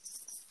or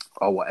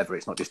whatever.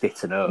 It's not just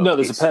hit and over. No,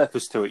 there's a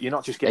purpose to it. You're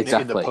not just getting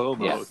it in the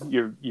pomo.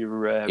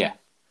 Yeah.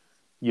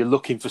 You're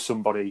looking for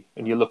somebody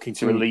and you're looking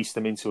to release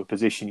them into a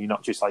position. You're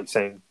not just like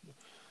saying,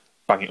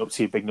 bang it up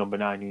to your big number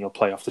 9 and you'll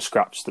play off the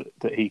scraps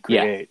that he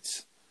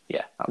creates.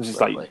 Yeah,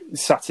 absolutely. It's like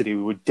Saturday,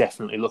 we were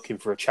definitely looking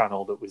for a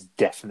channel that was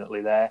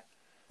definitely there.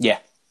 Yeah.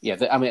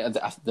 I mean,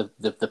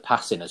 the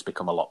passing has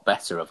become a lot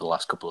better over the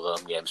last couple of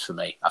home games for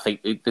me. I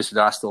think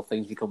there are still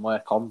things you can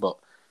work on, but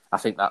I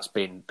think that's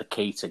been the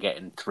key to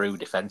getting through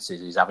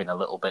defences is having a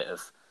little bit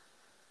of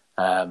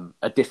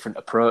a different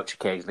approach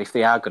occasionally. If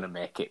they are going to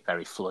make it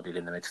very flooded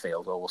in the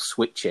midfield, or we'll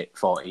switch it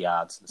 40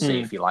 yards and see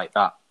if you like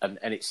that. And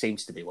it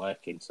seems to be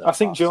working. So I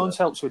think Jones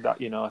helps with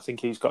that. I think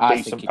he's got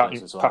decent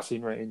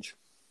passing range.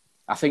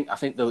 I think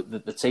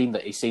the team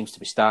that he seems to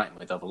be starting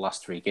with over the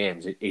last 3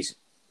 games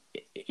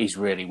is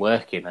really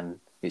working. And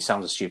it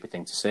sounds a stupid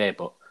thing to say,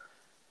 but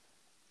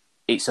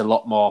it's a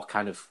lot more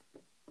kind of,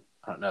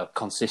 I don't know,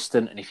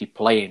 consistent. And if you're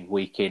playing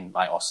week in,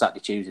 like, or Saturday,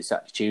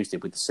 Tuesday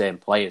with the same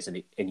players,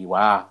 and you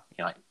are,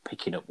 like,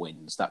 picking up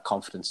wins, that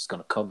confidence is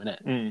going to come,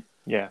 innit?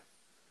 Yeah.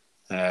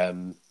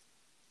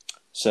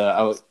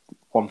 So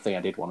one thing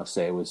I did want to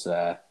say was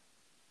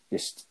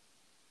just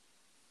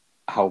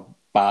how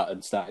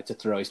Barton started to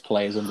throw his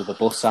players under the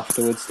bus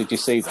afterwards. Did you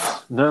see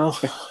that? No.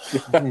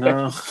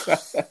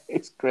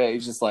 It's great.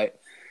 He's just like,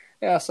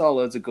 I saw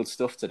loads of good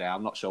stuff today.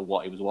 I'm not sure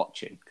what he was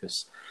watching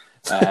because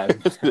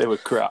they were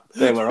crap.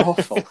 They were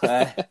awful.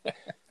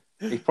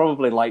 He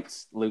probably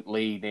liked Luke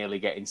Lee nearly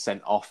getting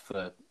sent off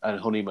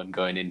and Honeyman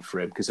going in for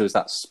him because there was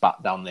that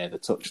spat down near the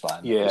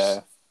touchline.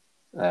 Yeah.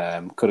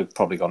 Could have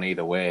probably gone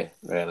either way,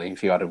 really.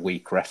 If you had a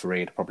weak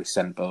referee, it'd probably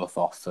sent both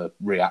off for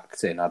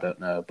reacting. I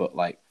don't know, but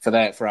like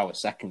for our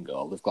second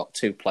goal, they've got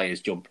 2 players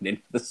jumping in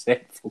for the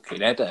same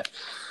fucking header.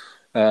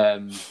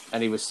 And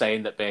he was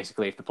saying that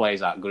basically, if the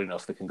players aren't good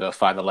enough, they can go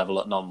find a level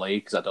at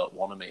non-league because I don't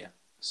want them here.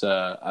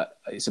 So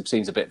it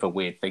seems a bit of a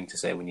weird thing to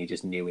say when you're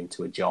just new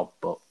into a job,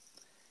 but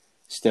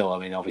still, I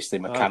mean, obviously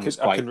McCann's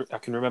I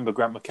can remember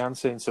Grant McCann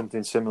saying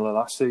something similar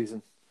last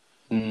season.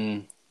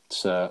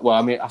 So, well,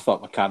 I mean, I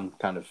thought McCann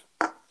kind of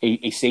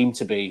he seemed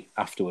to be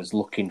afterwards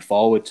looking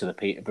forward to the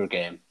Peterborough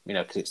game,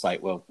 because it's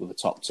like, well, we're the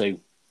top 2,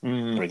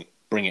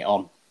 bring it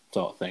on,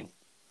 sort of thing.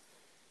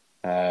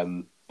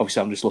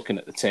 Obviously, I'm just looking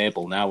at the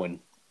table now, and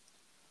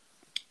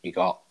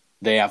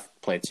they have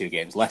played 2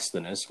 games less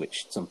than us,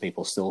 which some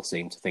people still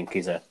seem to think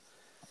is a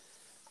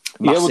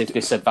massive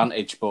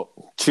disadvantage. But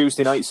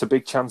Tuesday night's a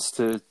big chance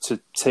to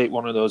take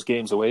one of those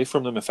games away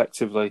from them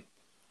effectively.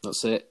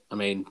 That's it. I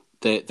mean,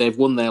 they've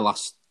won their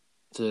last.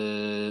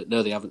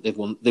 No, they haven't.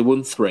 They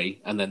won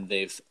 3, and then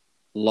they've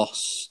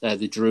lost.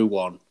 They drew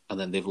 1, and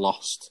then they've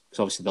lost. Because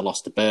obviously they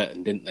lost to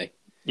Burton, didn't they?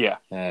 Yeah.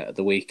 At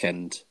the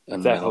weekend,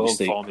 and their home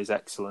form is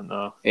excellent,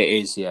 though. It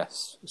is,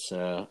 yes.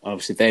 So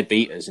obviously they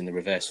beat us in the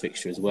reverse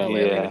fixture as well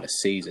earlier in the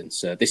season.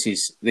 So this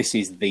is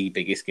the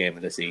biggest game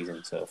of the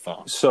season so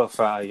far. So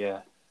far, yeah.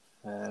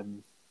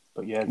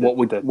 But yeah, what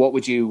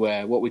would you do?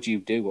 What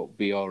would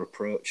be your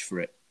approach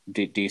for it?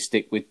 Do you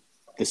stick with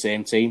the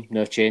same team?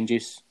 No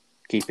changes?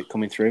 Keep it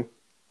coming through?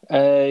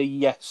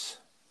 Yes,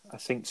 I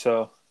think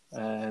so.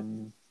 I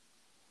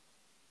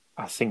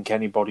think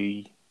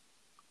anybody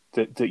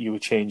that you were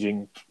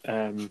changing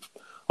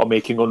or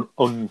making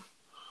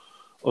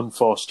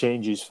unforced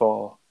changes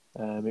for,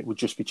 it would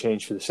just be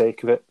changed for the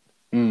sake of it.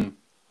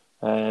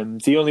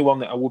 The only one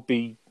that I would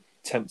be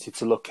tempted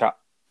to look at,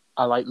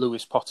 I like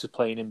Lewis Potter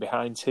playing in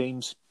behind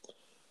teams.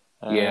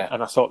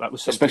 And I thought that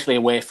was especially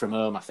away from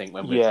home. I think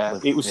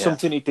it was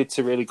something he did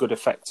to really good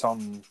effect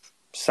on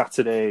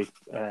Saturday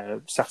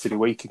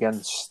week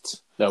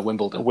against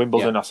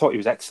Wimbledon. I thought he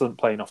was excellent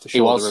playing off the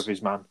shoulder of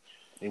his man.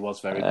 He was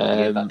very good. He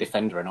gave that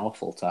defender an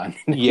awful time.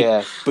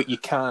 Yeah, but you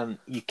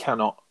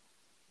cannot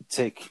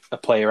take a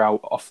player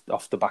out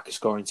off the back of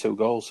scoring 2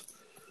 goals.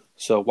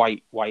 So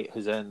White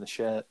has earned the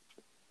shirt.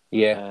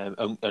 Yeah,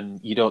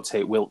 and you don't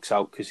take Wilkes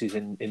out because he's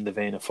in the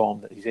vein of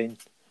form that he's in,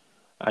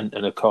 and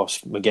of course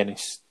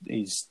McGuinness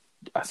is,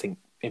 I think,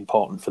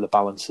 important for the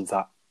balance of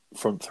that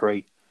front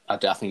 3. I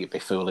think it'd be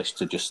foolish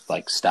to just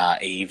like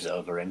start Eves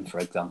over him, for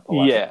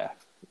example.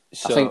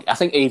 So, I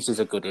think Eves is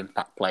a good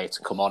impact player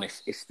to come on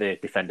if the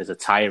defenders are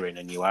tiring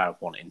and you are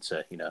wanting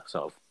to,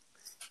 sort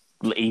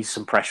of ease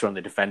some pressure on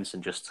the defence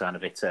and just kind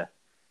of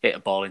hit a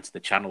ball into the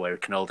channel where he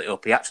can hold it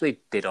up. He actually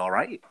did all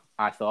right,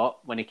 I thought,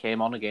 when he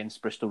came on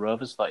against Bristol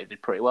Rovers. Thought he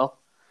did pretty well.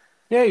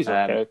 Yeah, he's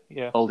okay.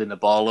 Yeah, holding the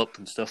ball up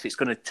and stuff. It's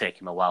going to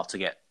take him a while to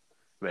get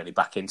really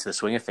back into the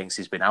swing of things.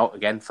 He's been out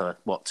again for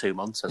 2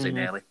 months, has he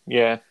nearly?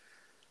 Yeah.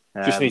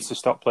 Just needs to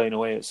stop playing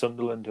away at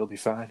Sunderland. He'll be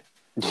fine.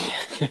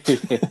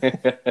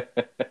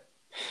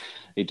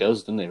 He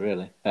does, doesn't he?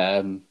 Really.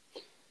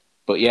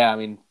 But yeah, I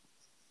mean,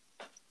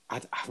 I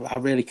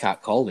really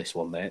can't call this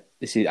one, mate.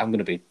 I'm going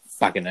to be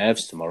bag of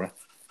nerves tomorrow.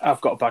 I've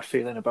got a bad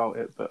feeling about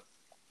it, but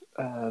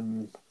I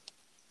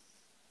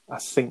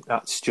think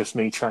that's just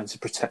me trying to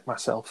protect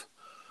myself.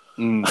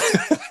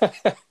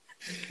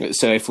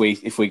 So if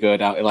we go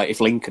down, like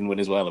if Lincoln win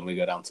as well and we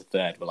go down to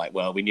third, we're like,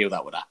 well, we knew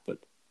that would happen.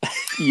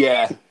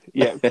 Yeah.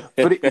 But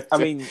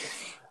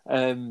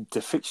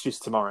the fixtures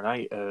tomorrow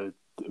night are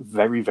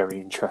very, very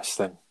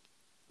interesting.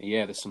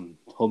 Yeah, there's some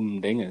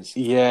humdingers.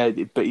 Yeah,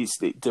 but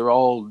they're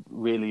all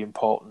really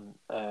important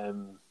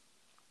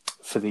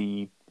for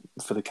the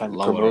kind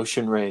of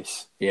promotion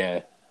race.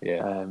 Yeah.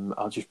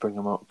 I'll just bring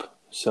them up.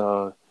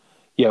 So,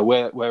 yeah,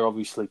 we're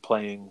obviously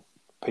playing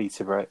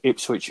Peterborough.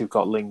 Ipswich, you've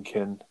got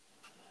Lincoln.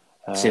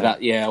 See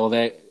that? Yeah. Well,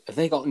 have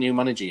they got a new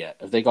manager yet?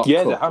 Have they got?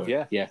 Yeah, they have.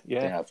 Yeah,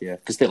 they have. Yeah,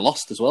 because they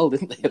lost as well,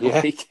 didn't they? At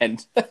the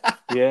weekend.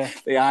 Yeah.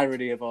 The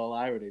irony of all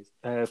ironies.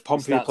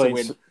 Pompey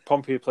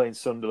are playing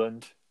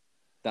Sunderland.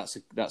 That's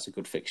a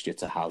good fixture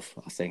to have,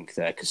 I think,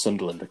 there, because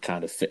Sunderland are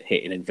kind of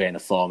hitting in vein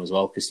of form as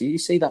well. Because you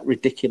see that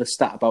ridiculous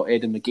stat about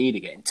Aidan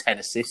McGeady getting 10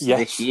 assists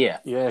this year.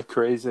 Yeah,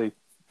 crazy.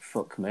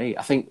 Fuck me.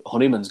 I think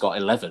Honeyman's got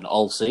 11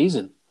 all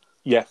season.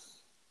 Yeah.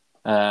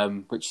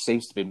 Which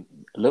seems to be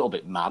a little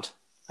bit mad.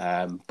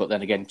 But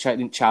then again,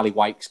 didn't Charlie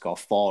White score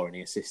 4 and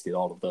he assisted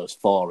all of those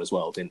 4 as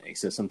well, didn't he?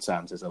 So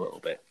sometimes there's a little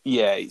bit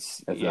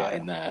of that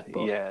in there.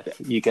 But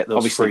you get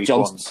those free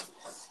ones.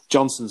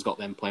 Johnson's got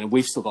them playing.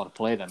 We've still got to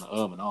play them at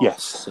home and all.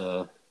 Yes.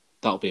 So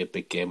that'll be a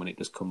big game when it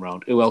does come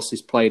round. Who else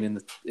is playing in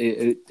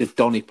the... Did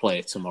Donny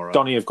play tomorrow?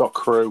 Donny have got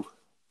Crewe.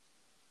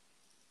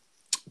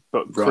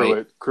 But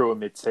Crewe are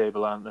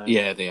mid-table, aren't they?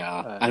 Yeah, they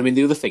are. And I mean,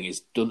 the other thing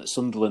is,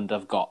 Sunderland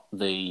have got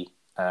the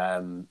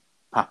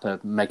Papa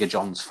Mega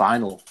Johns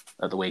final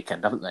at the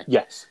weekend, haven't they?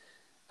 Yes.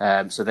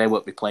 So they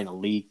won't be playing a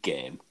league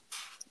game.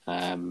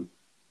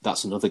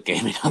 That's another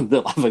game in hand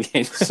they'll have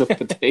against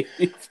somebody.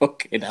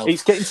 Fucking hell.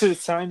 It's getting to the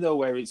time, though,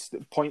 where it's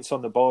points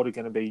on the board are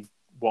going to be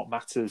what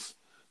matters.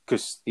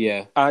 Because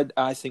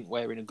I think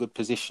we're in a good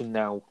position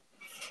now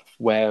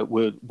where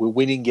we're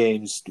winning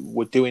games,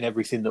 we're doing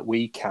everything that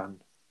we can.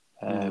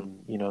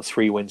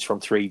 3 wins from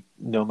 3,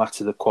 no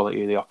matter the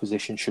quality of the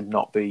opposition, should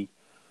not be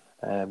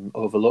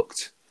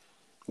overlooked.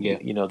 Yeah.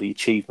 The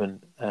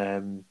achievement.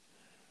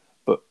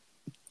 But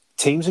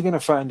teams are going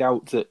to find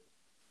out that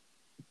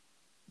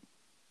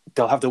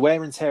they'll have the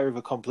wear and tear of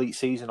a complete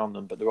season on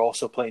them, but they're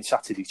also playing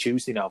Saturday,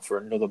 Tuesday now for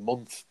another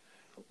month.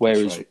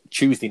 Whereas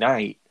Tuesday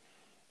night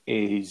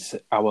is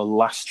our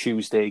last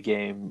Tuesday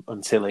game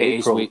until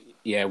April.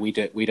 We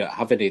don't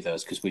have any of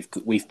those because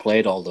we've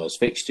played all those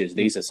fixtures.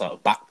 These are sort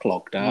of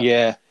backlogged out.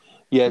 Yeah.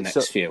 The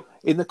next few.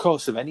 In the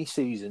course of any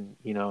season,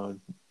 your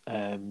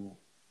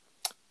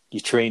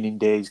training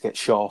days get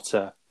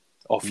shorter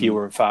or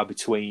fewer and far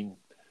between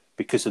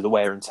because of the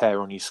wear and tear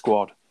on your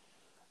squad,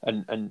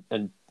 and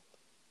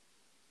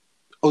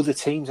other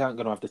teams aren't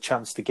going to have the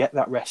chance to get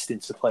that rest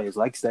into players'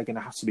 legs. They're going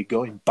to have to be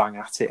going bang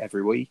at it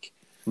every week.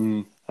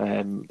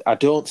 I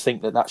don't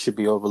think that should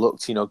be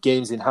overlooked.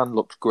 Games in hand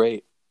looked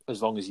great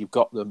as long as you've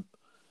got them.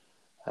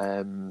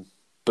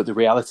 But the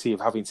reality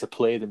of having to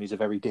play them is a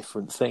very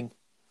different thing.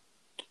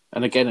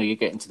 And again, you're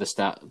getting to the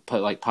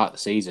part of the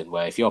season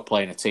where if you're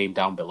playing a team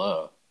down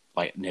below,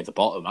 like near the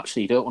bottom,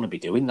 actually you don't want to be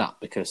doing that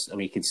because,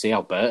 you can see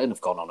how Burton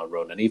have gone on a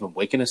run and even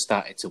Wigan has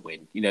started to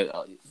win.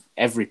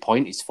 Every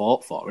point is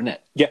fought for, isn't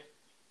it? Yeah.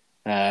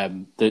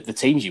 The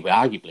teams you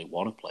arguably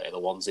want to play are the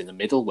ones in the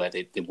middle where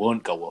they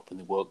won't go up and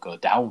they won't go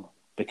down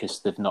because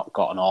they've not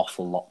got an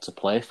awful lot to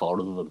play for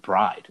other than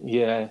pride.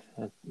 Yeah,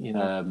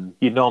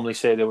 you'd normally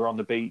say they were on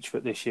the beach,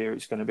 but this year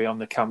it's going to be on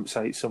the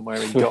campsite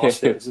somewhere in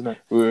Dorset, isn't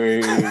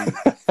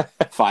it?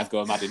 5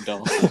 go mad in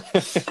Dorset.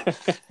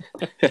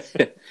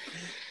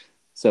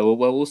 So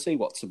we'll see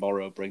what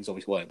tomorrow brings.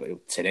 Obviously,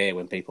 but today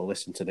when people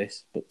listen to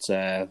this. But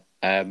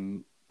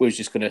we was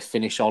just going to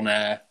finish on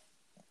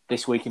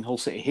This Week in Hull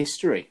City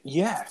History.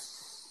 Yeah.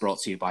 Brought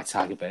to you by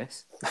Tiger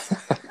Base.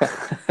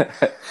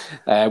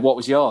 What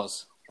was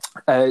yours?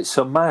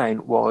 So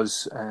mine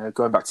was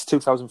going back to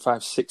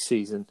 2005-06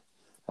 season.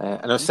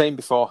 And I was saying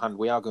beforehand,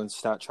 we are going to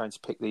start trying to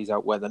pick these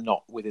out where they're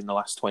not within the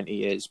last 20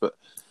 years. But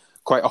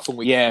quite often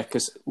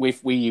because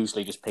we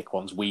usually just pick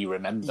ones we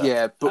remember.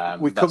 Yeah, but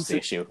we come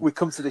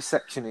to this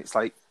section, it's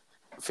like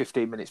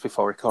 15 minutes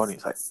before recording.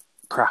 It's like,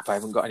 crap, I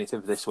haven't got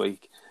anything for this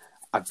week.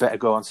 I'd better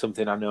go on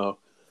something I know.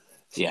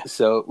 Yeah.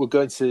 So we're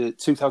going to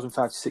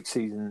 2005-06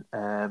 season,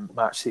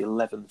 March the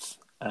 11th,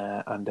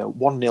 and a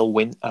 1-0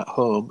 win at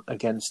home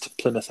against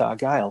Plymouth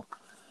Argyle.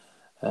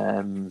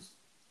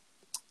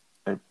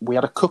 We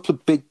had a couple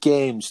of big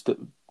games that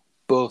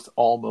both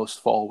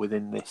almost fall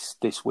within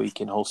this week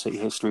in Hull City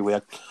history. We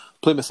had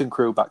Plymouth and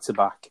Crewe back to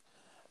back,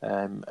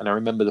 and I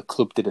remember the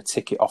club did a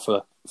ticket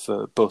offer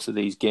for both of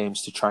these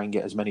games to try and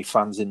get as many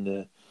fans in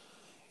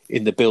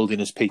the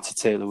building, as Peter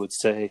Taylor would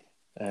say,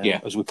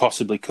 as we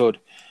possibly could.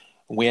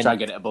 Try and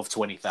get it above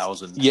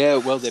 20,000. Yeah,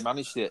 well, they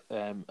managed it,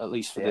 at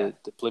least for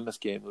the Plymouth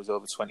game. It was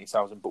over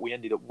 20,000, but we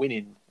ended up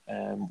winning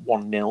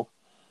 1-0,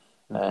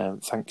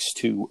 thanks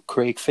to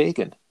Craig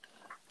Fagan.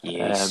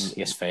 Yes,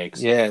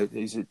 Fags. Yeah,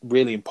 it's a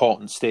really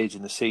important stage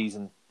in the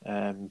season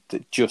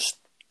that just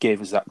gave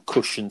us that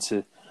cushion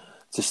to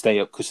stay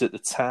up, because at the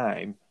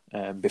time,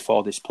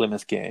 before this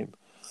Plymouth game,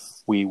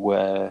 we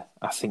were,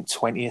 I think,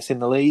 20th in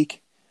the league.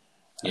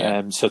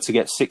 Yeah. So to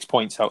get 6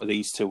 points out of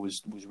these two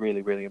was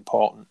really, really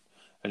important.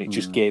 And it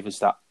just gave us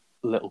that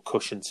little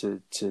cushion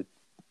to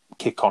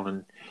kick on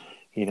and,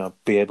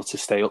 be able to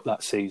stay up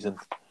that season.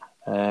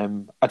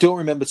 I don't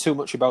remember too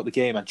much about the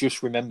game. I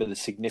just remember the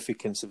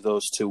significance of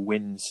those two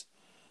wins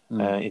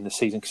in the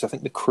season, because I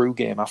think the Crewe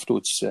game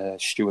afterwards,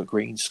 Stuart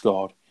Green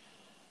scored.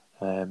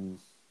 I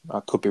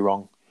could be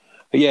wrong.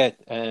 But yeah,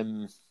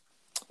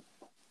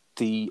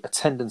 the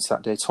attendance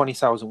that day,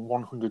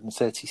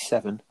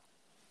 20,137.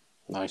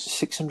 Nice.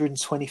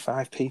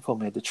 625 people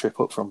made the trip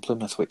up from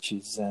Plymouth, which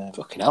is...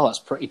 Fucking hell, that's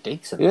pretty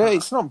decent. Yeah, that.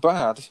 it's not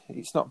bad.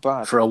 It's not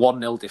bad. For a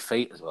 1-0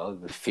 defeat as well,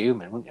 you'd be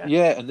fuming, wouldn't you?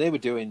 Yeah, and they were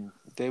doing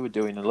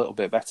a little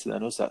bit better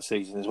than us that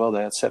season as well.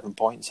 They had 7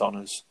 points on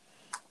us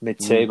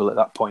mid-table at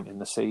that point in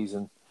the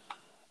season.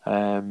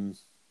 9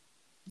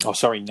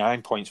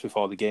 points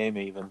before the game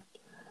even.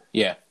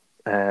 Yeah.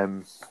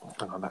 Hang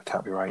on, that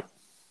can't be right.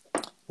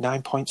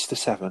 9 points to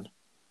 7.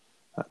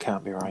 That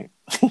can't be right.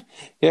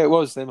 Yeah, it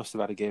was. They must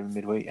have had a game in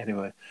midweek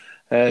anyway.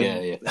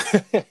 Yeah.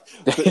 The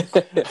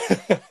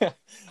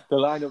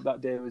lineup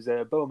that day was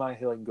Bo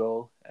Myhill in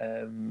goal,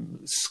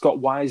 Scott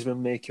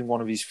Wiseman making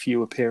one of his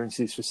few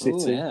appearances for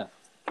City. Ooh,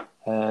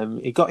 yeah.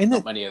 He got in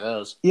Not many of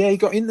those. Yeah, he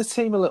got in the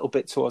team a little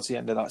bit towards the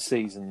end of that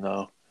season,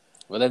 though.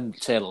 Well, then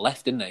Taylor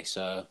left, didn't he?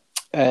 So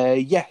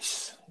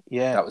yes,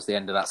 yeah, that was the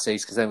end of that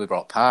season, because then we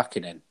brought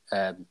Parkinson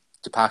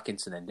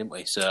in, didn't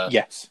we? So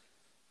yes.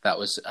 I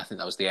think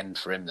that was the end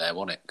for him there,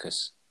 wasn't it?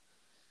 Because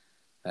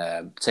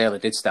Taylor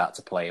did start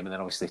to play him, and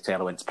then obviously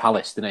Taylor went to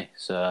Palace, didn't he?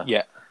 So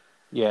yeah,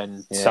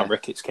 and Sam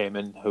Ricketts came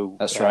in, who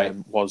that's right,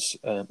 was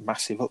a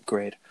massive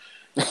upgrade.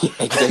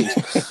 Indeed.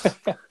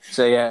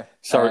 So yeah,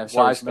 sorry,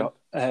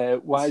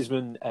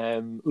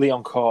 Wiseman,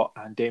 Leon Court,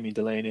 and Damien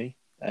Delaney.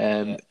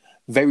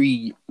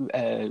 Very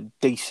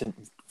decent.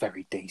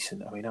 Very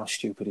decent. I mean, how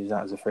stupid is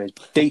that as a phrase?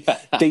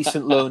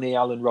 Decent loanee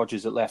Alan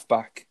Rodgers at left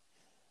back.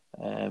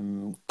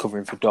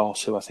 Covering for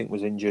Dorse, who I think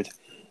was injured.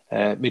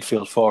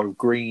 Midfield 4 of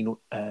Green,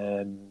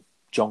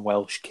 John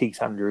Welsh, Keith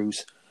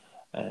Andrews,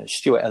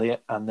 Stuart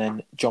Elliott, and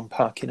then John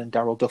Parkin and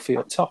Darryl Duffy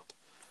up top.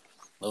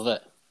 Love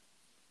it.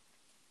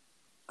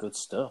 Good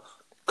stuff.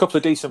 A couple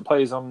of decent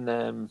players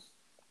on,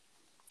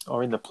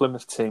 or in the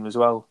Plymouth team as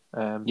well.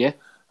 Yeah.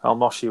 Al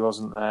Moshi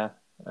wasn't there.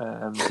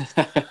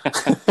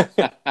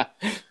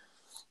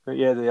 But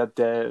yeah, they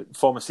had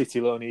former City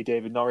loanee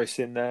David Norris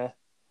in there.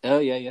 Oh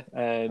yeah.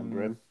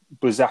 Remember him.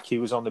 Buzaki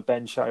was on the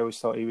bench. I always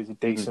thought he was a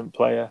decent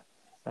player.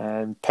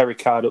 And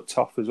Pericard up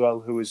top as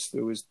well, who was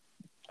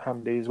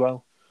handy as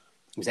well.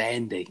 He was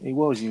handy. He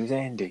was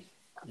handy.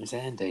 He was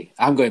handy.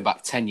 I'm going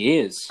back 10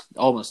 years,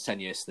 almost 10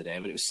 years today,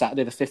 but it was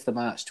Saturday the 5th of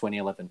March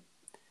 2011.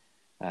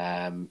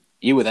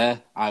 You were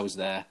there, I was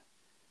there.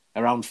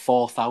 Around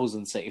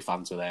 4,000 City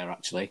fans were there,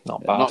 actually.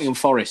 Not bad. Nottingham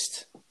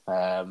Forest,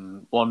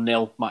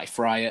 1-0, Matty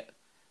Fryatt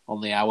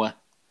on the hour.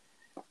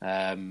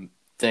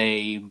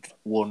 They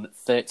won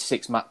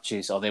 36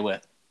 matches, or they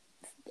were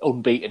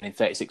unbeaten in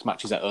 36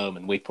 matches at home,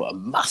 and we put a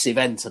massive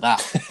end to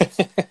that.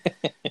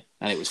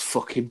 And it was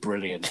fucking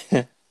brilliant.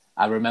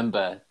 I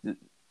remember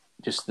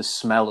just the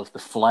smell of the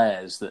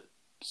flares that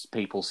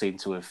people seem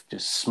to have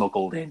just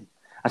smuggled in.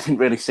 I didn't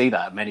really see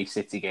that at many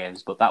City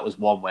games, but that was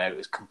one where it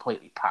was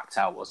completely packed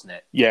out, wasn't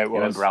it? Yeah, it was.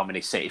 You remember how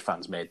many City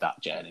fans made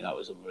that journey? That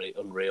was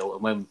unreal.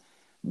 And when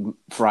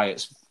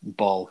Fryatt's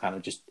ball kind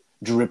of just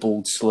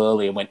dribbled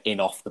slowly and went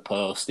in off the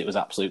post, it was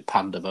absolute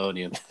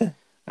pandemonium.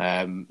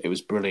 It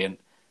was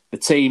brilliant. The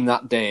team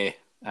that day,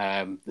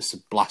 there's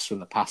some blast from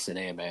the past in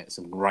here, mate.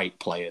 Some great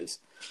players.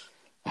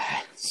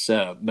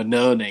 So,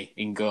 Manoni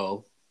in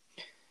goal.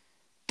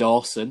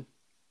 Dawson,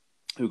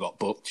 who got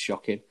booked,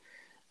 shocking.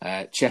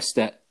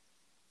 Chester,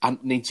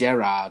 Anthony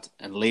Gerrard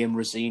and Liam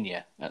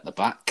Rosenior at the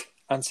back.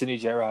 Anthony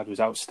Gerrard was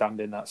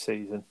outstanding that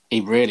season.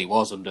 He really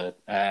was under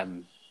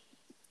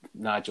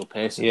Nigel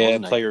Pearson, yeah,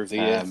 wasn't he? Player of the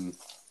Year.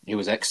 He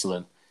was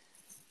excellent.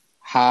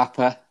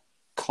 Harper,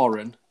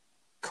 Corran,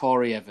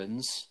 Corey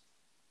Evans,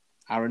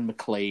 Aaron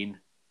McLean,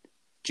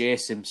 Jay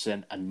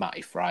Simpson and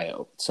Matty Fryatt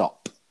up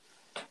top.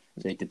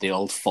 They did the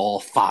old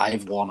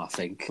 4-5-1, I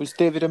think. Was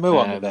David Amu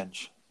on the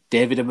bench?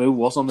 David Amu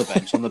was on the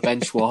bench. On the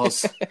bench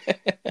was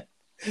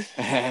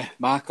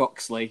Mark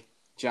Oxley,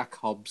 Jack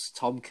Hobbs,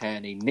 Tom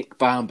Kearney, Nick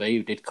Barmby,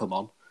 who did come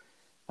on,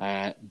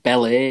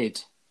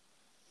 Belaid.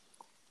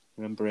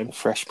 Remember him? The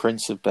Fresh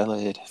Prince of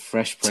Belaid.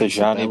 Fresh Prince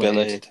Tijani of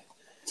Belaid.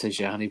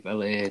 Tijani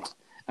Belaid.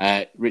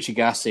 Richie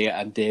Garcia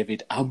and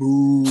David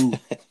Amu.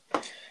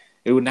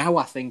 Who now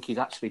I think he's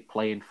actually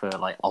playing for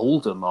like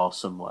Oldham or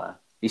somewhere.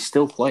 He's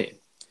still playing.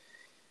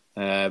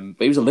 But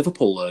he was a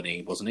Liverpool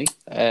loanee, wasn't he?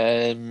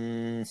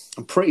 I'm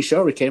pretty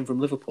sure he came from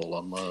Liverpool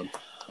on loan.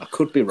 I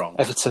could be wrong.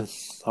 Everton,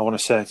 I want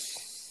to say.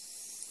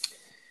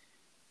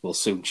 We'll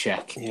soon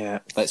check. Yeah.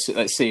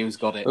 Let's see who's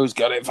got it. Who's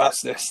got it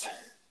fastest?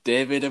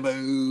 David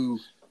Amu,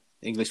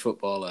 English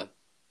footballer.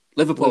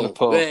 Liverpool.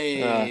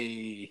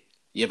 Hey,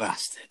 you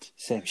bastard.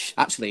 Same shit.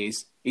 Actually,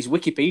 his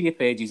Wikipedia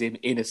page is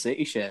in a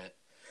City shirt.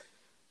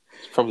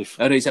 It's probably.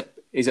 Oh no,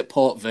 he's at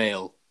Port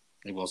Vale.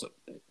 He was at.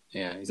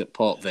 Yeah, he's at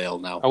Port Vale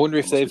now. I wonder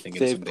if they've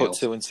put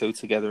 2 and 2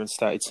 together and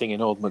started singing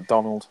Old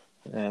MacDonald.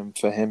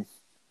 for him.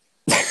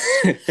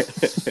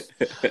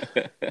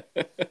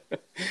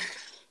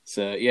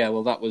 So yeah,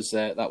 well that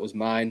was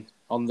mine.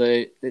 On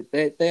they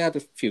had a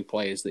few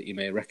players that you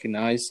may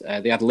recognise.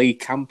 They had Lee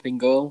Camp in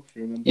goal. Do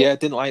you remember? Yeah, I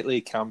didn't like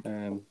Lee Camp.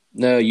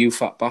 No, you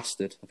fat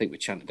bastard. I think we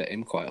chanted at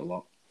him quite a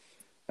lot.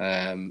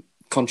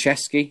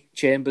 Konchesky,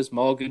 Chambers,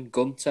 Morgan,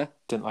 Gunter.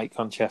 Didn't like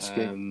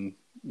Konchesky.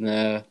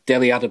 No,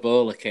 Dele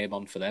Adebola came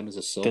on for them as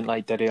a sub. Didn't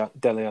like Dele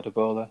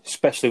Adebola,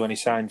 especially when he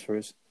signed for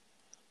us.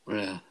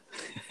 Yeah.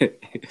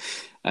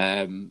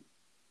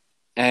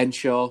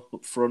 Earnshaw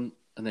up front,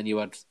 and then you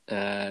had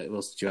who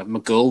else did you have?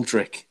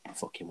 McGoldrick,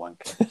 fucking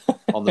wanker,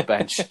 on the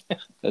bench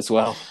as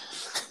well.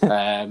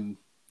 And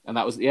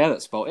that's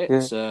about it. Yeah.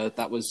 So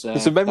that was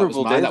it's a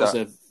memorable day. That was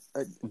a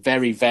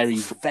very, very,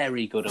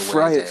 very good away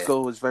Friart's day.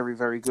 goal was very,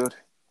 very good.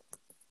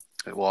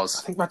 It was.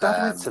 I think my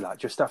dad went to that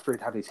just after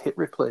he'd had his hip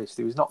replaced.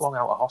 He was not long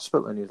out of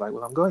hospital, and he was like,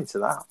 "Well, I'm going to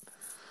that."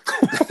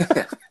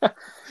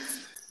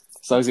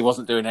 As long as he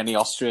wasn't doing any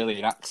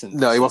Australian accents.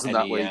 No, he wasn't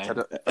that weak. I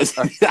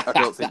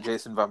don't think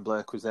Jason Van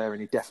Blake was there,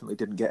 and he definitely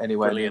didn't get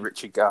anywhere near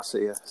Richard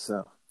Garcia.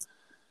 So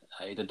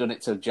he'd have done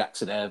it to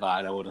Jackson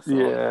Irvine, I would have thought.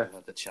 Yeah,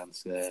 had the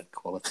chance there,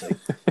 quality.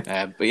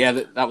 But yeah,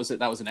 that was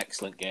an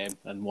excellent game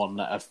and one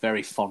that I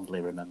very fondly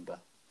remember.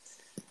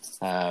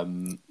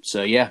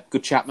 So yeah,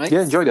 good chat, mate.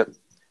 Yeah, enjoyed it.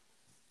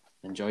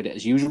 Enjoyed it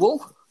as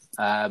usual.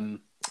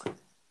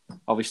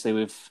 Obviously,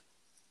 we've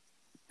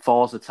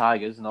Forza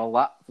Tigers and all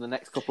that for the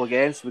next couple of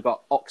games. We've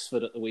got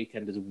Oxford at the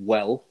weekend as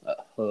well at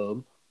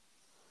home.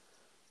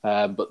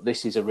 But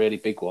this is a really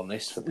big one,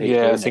 this, for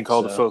Peterborough. Yeah, I think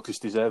all the focus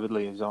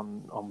deservedly is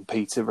on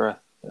Peterborough.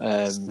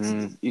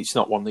 It's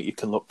not one that you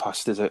can look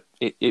past, is it?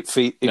 It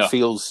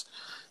feels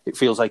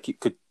like it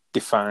could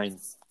define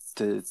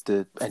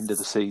the end of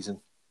the season.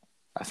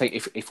 I think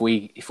if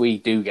we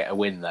do get a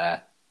win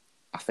there,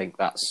 I think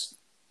that's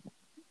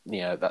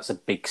a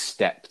big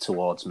step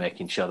towards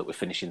making sure that we're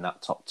finishing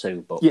that top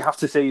two. But you have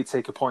to say you'd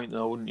take a point,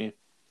 though, wouldn't you?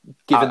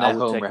 Given their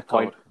home record, a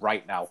point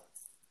right now.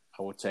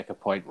 I would take a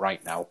point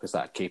right now because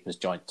that'd keep us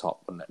joint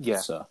top, wouldn't it? Yeah.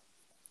 So,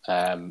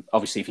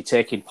 obviously, if you're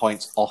taking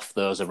points off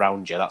those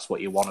around you, that's what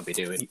you want to be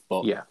doing.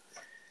 But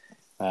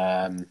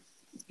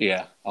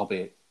I'll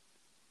be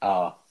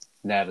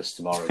nervous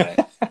tomorrow, mate.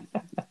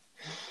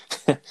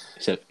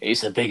 So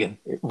it's a big one.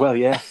 Well,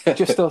 yeah.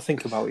 Just don't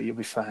think about it. You'll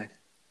be fine.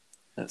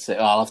 That's it.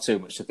 I'll have too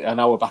much to think. I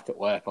know we're back at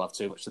work. I'll have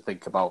too much to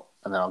think about,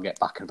 and then I'll get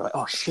back and be like,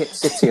 "Oh shit,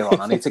 City are on.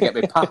 I need to get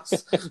my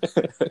pass."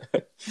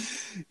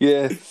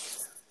 Yeah.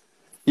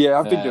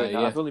 I've been doing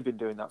that. I've only been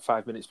doing that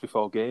 5 minutes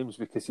before games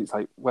because it's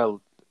like,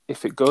 well,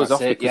 if it goes off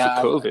because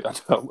of COVID,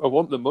 I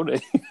want the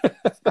money.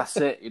 That's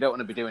it. You don't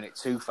want to be doing it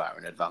too far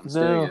in advance, do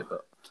you?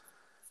 But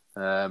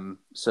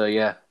so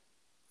yeah,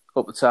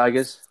 up the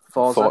Tigers.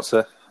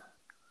 Forza.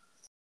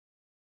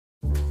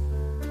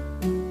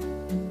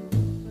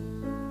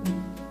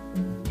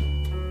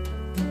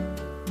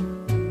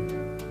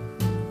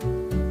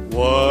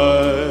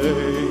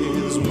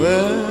 Wise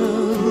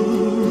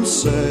men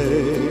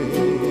say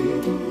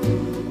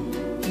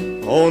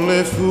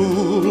only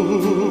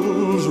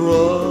fools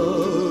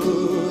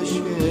rush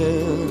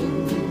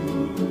in,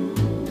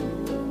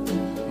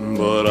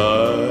 but I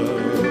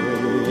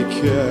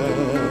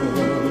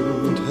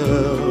can't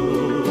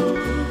help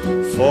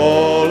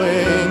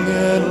falling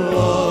in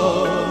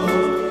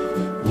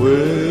love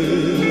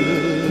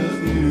with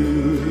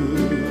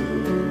you.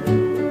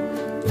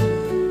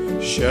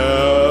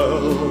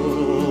 Shall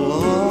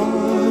I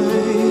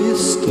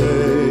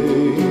stay?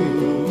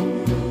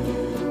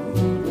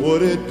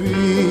 Would it be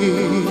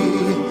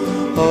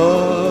a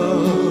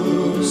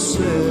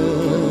sin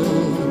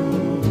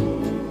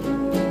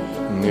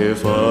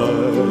if I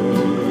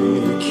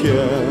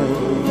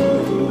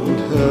can't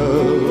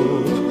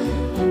help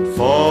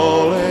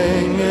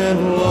falling in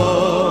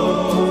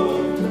love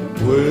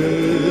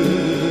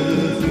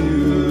with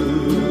you?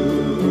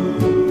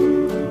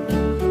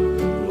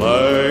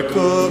 Like a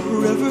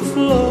river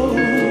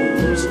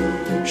flows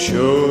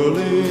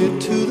surely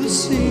to the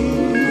sea,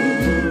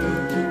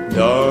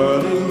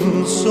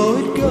 darling, so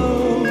it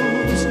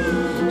goes.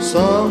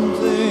 Some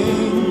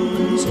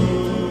things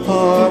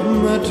are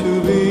meant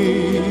to be.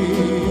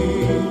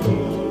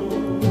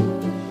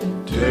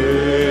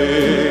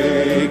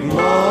 Take my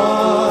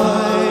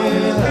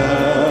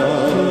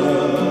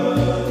hand,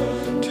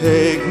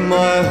 take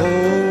my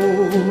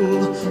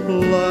whole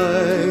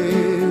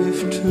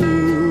life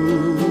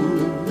too,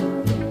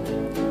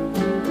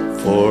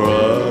 for I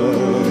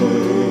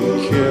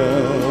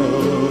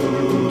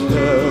can't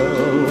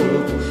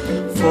help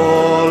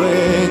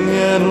falling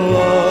in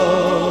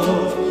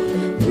love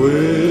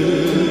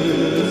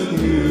with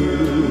you.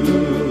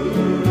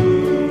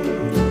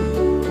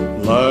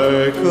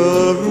 Like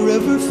a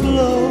river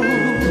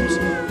flows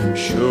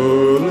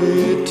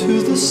surely to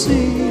the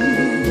sea,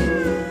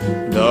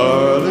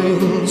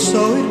 darling,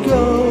 so it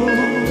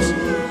goes.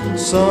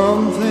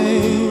 Some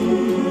things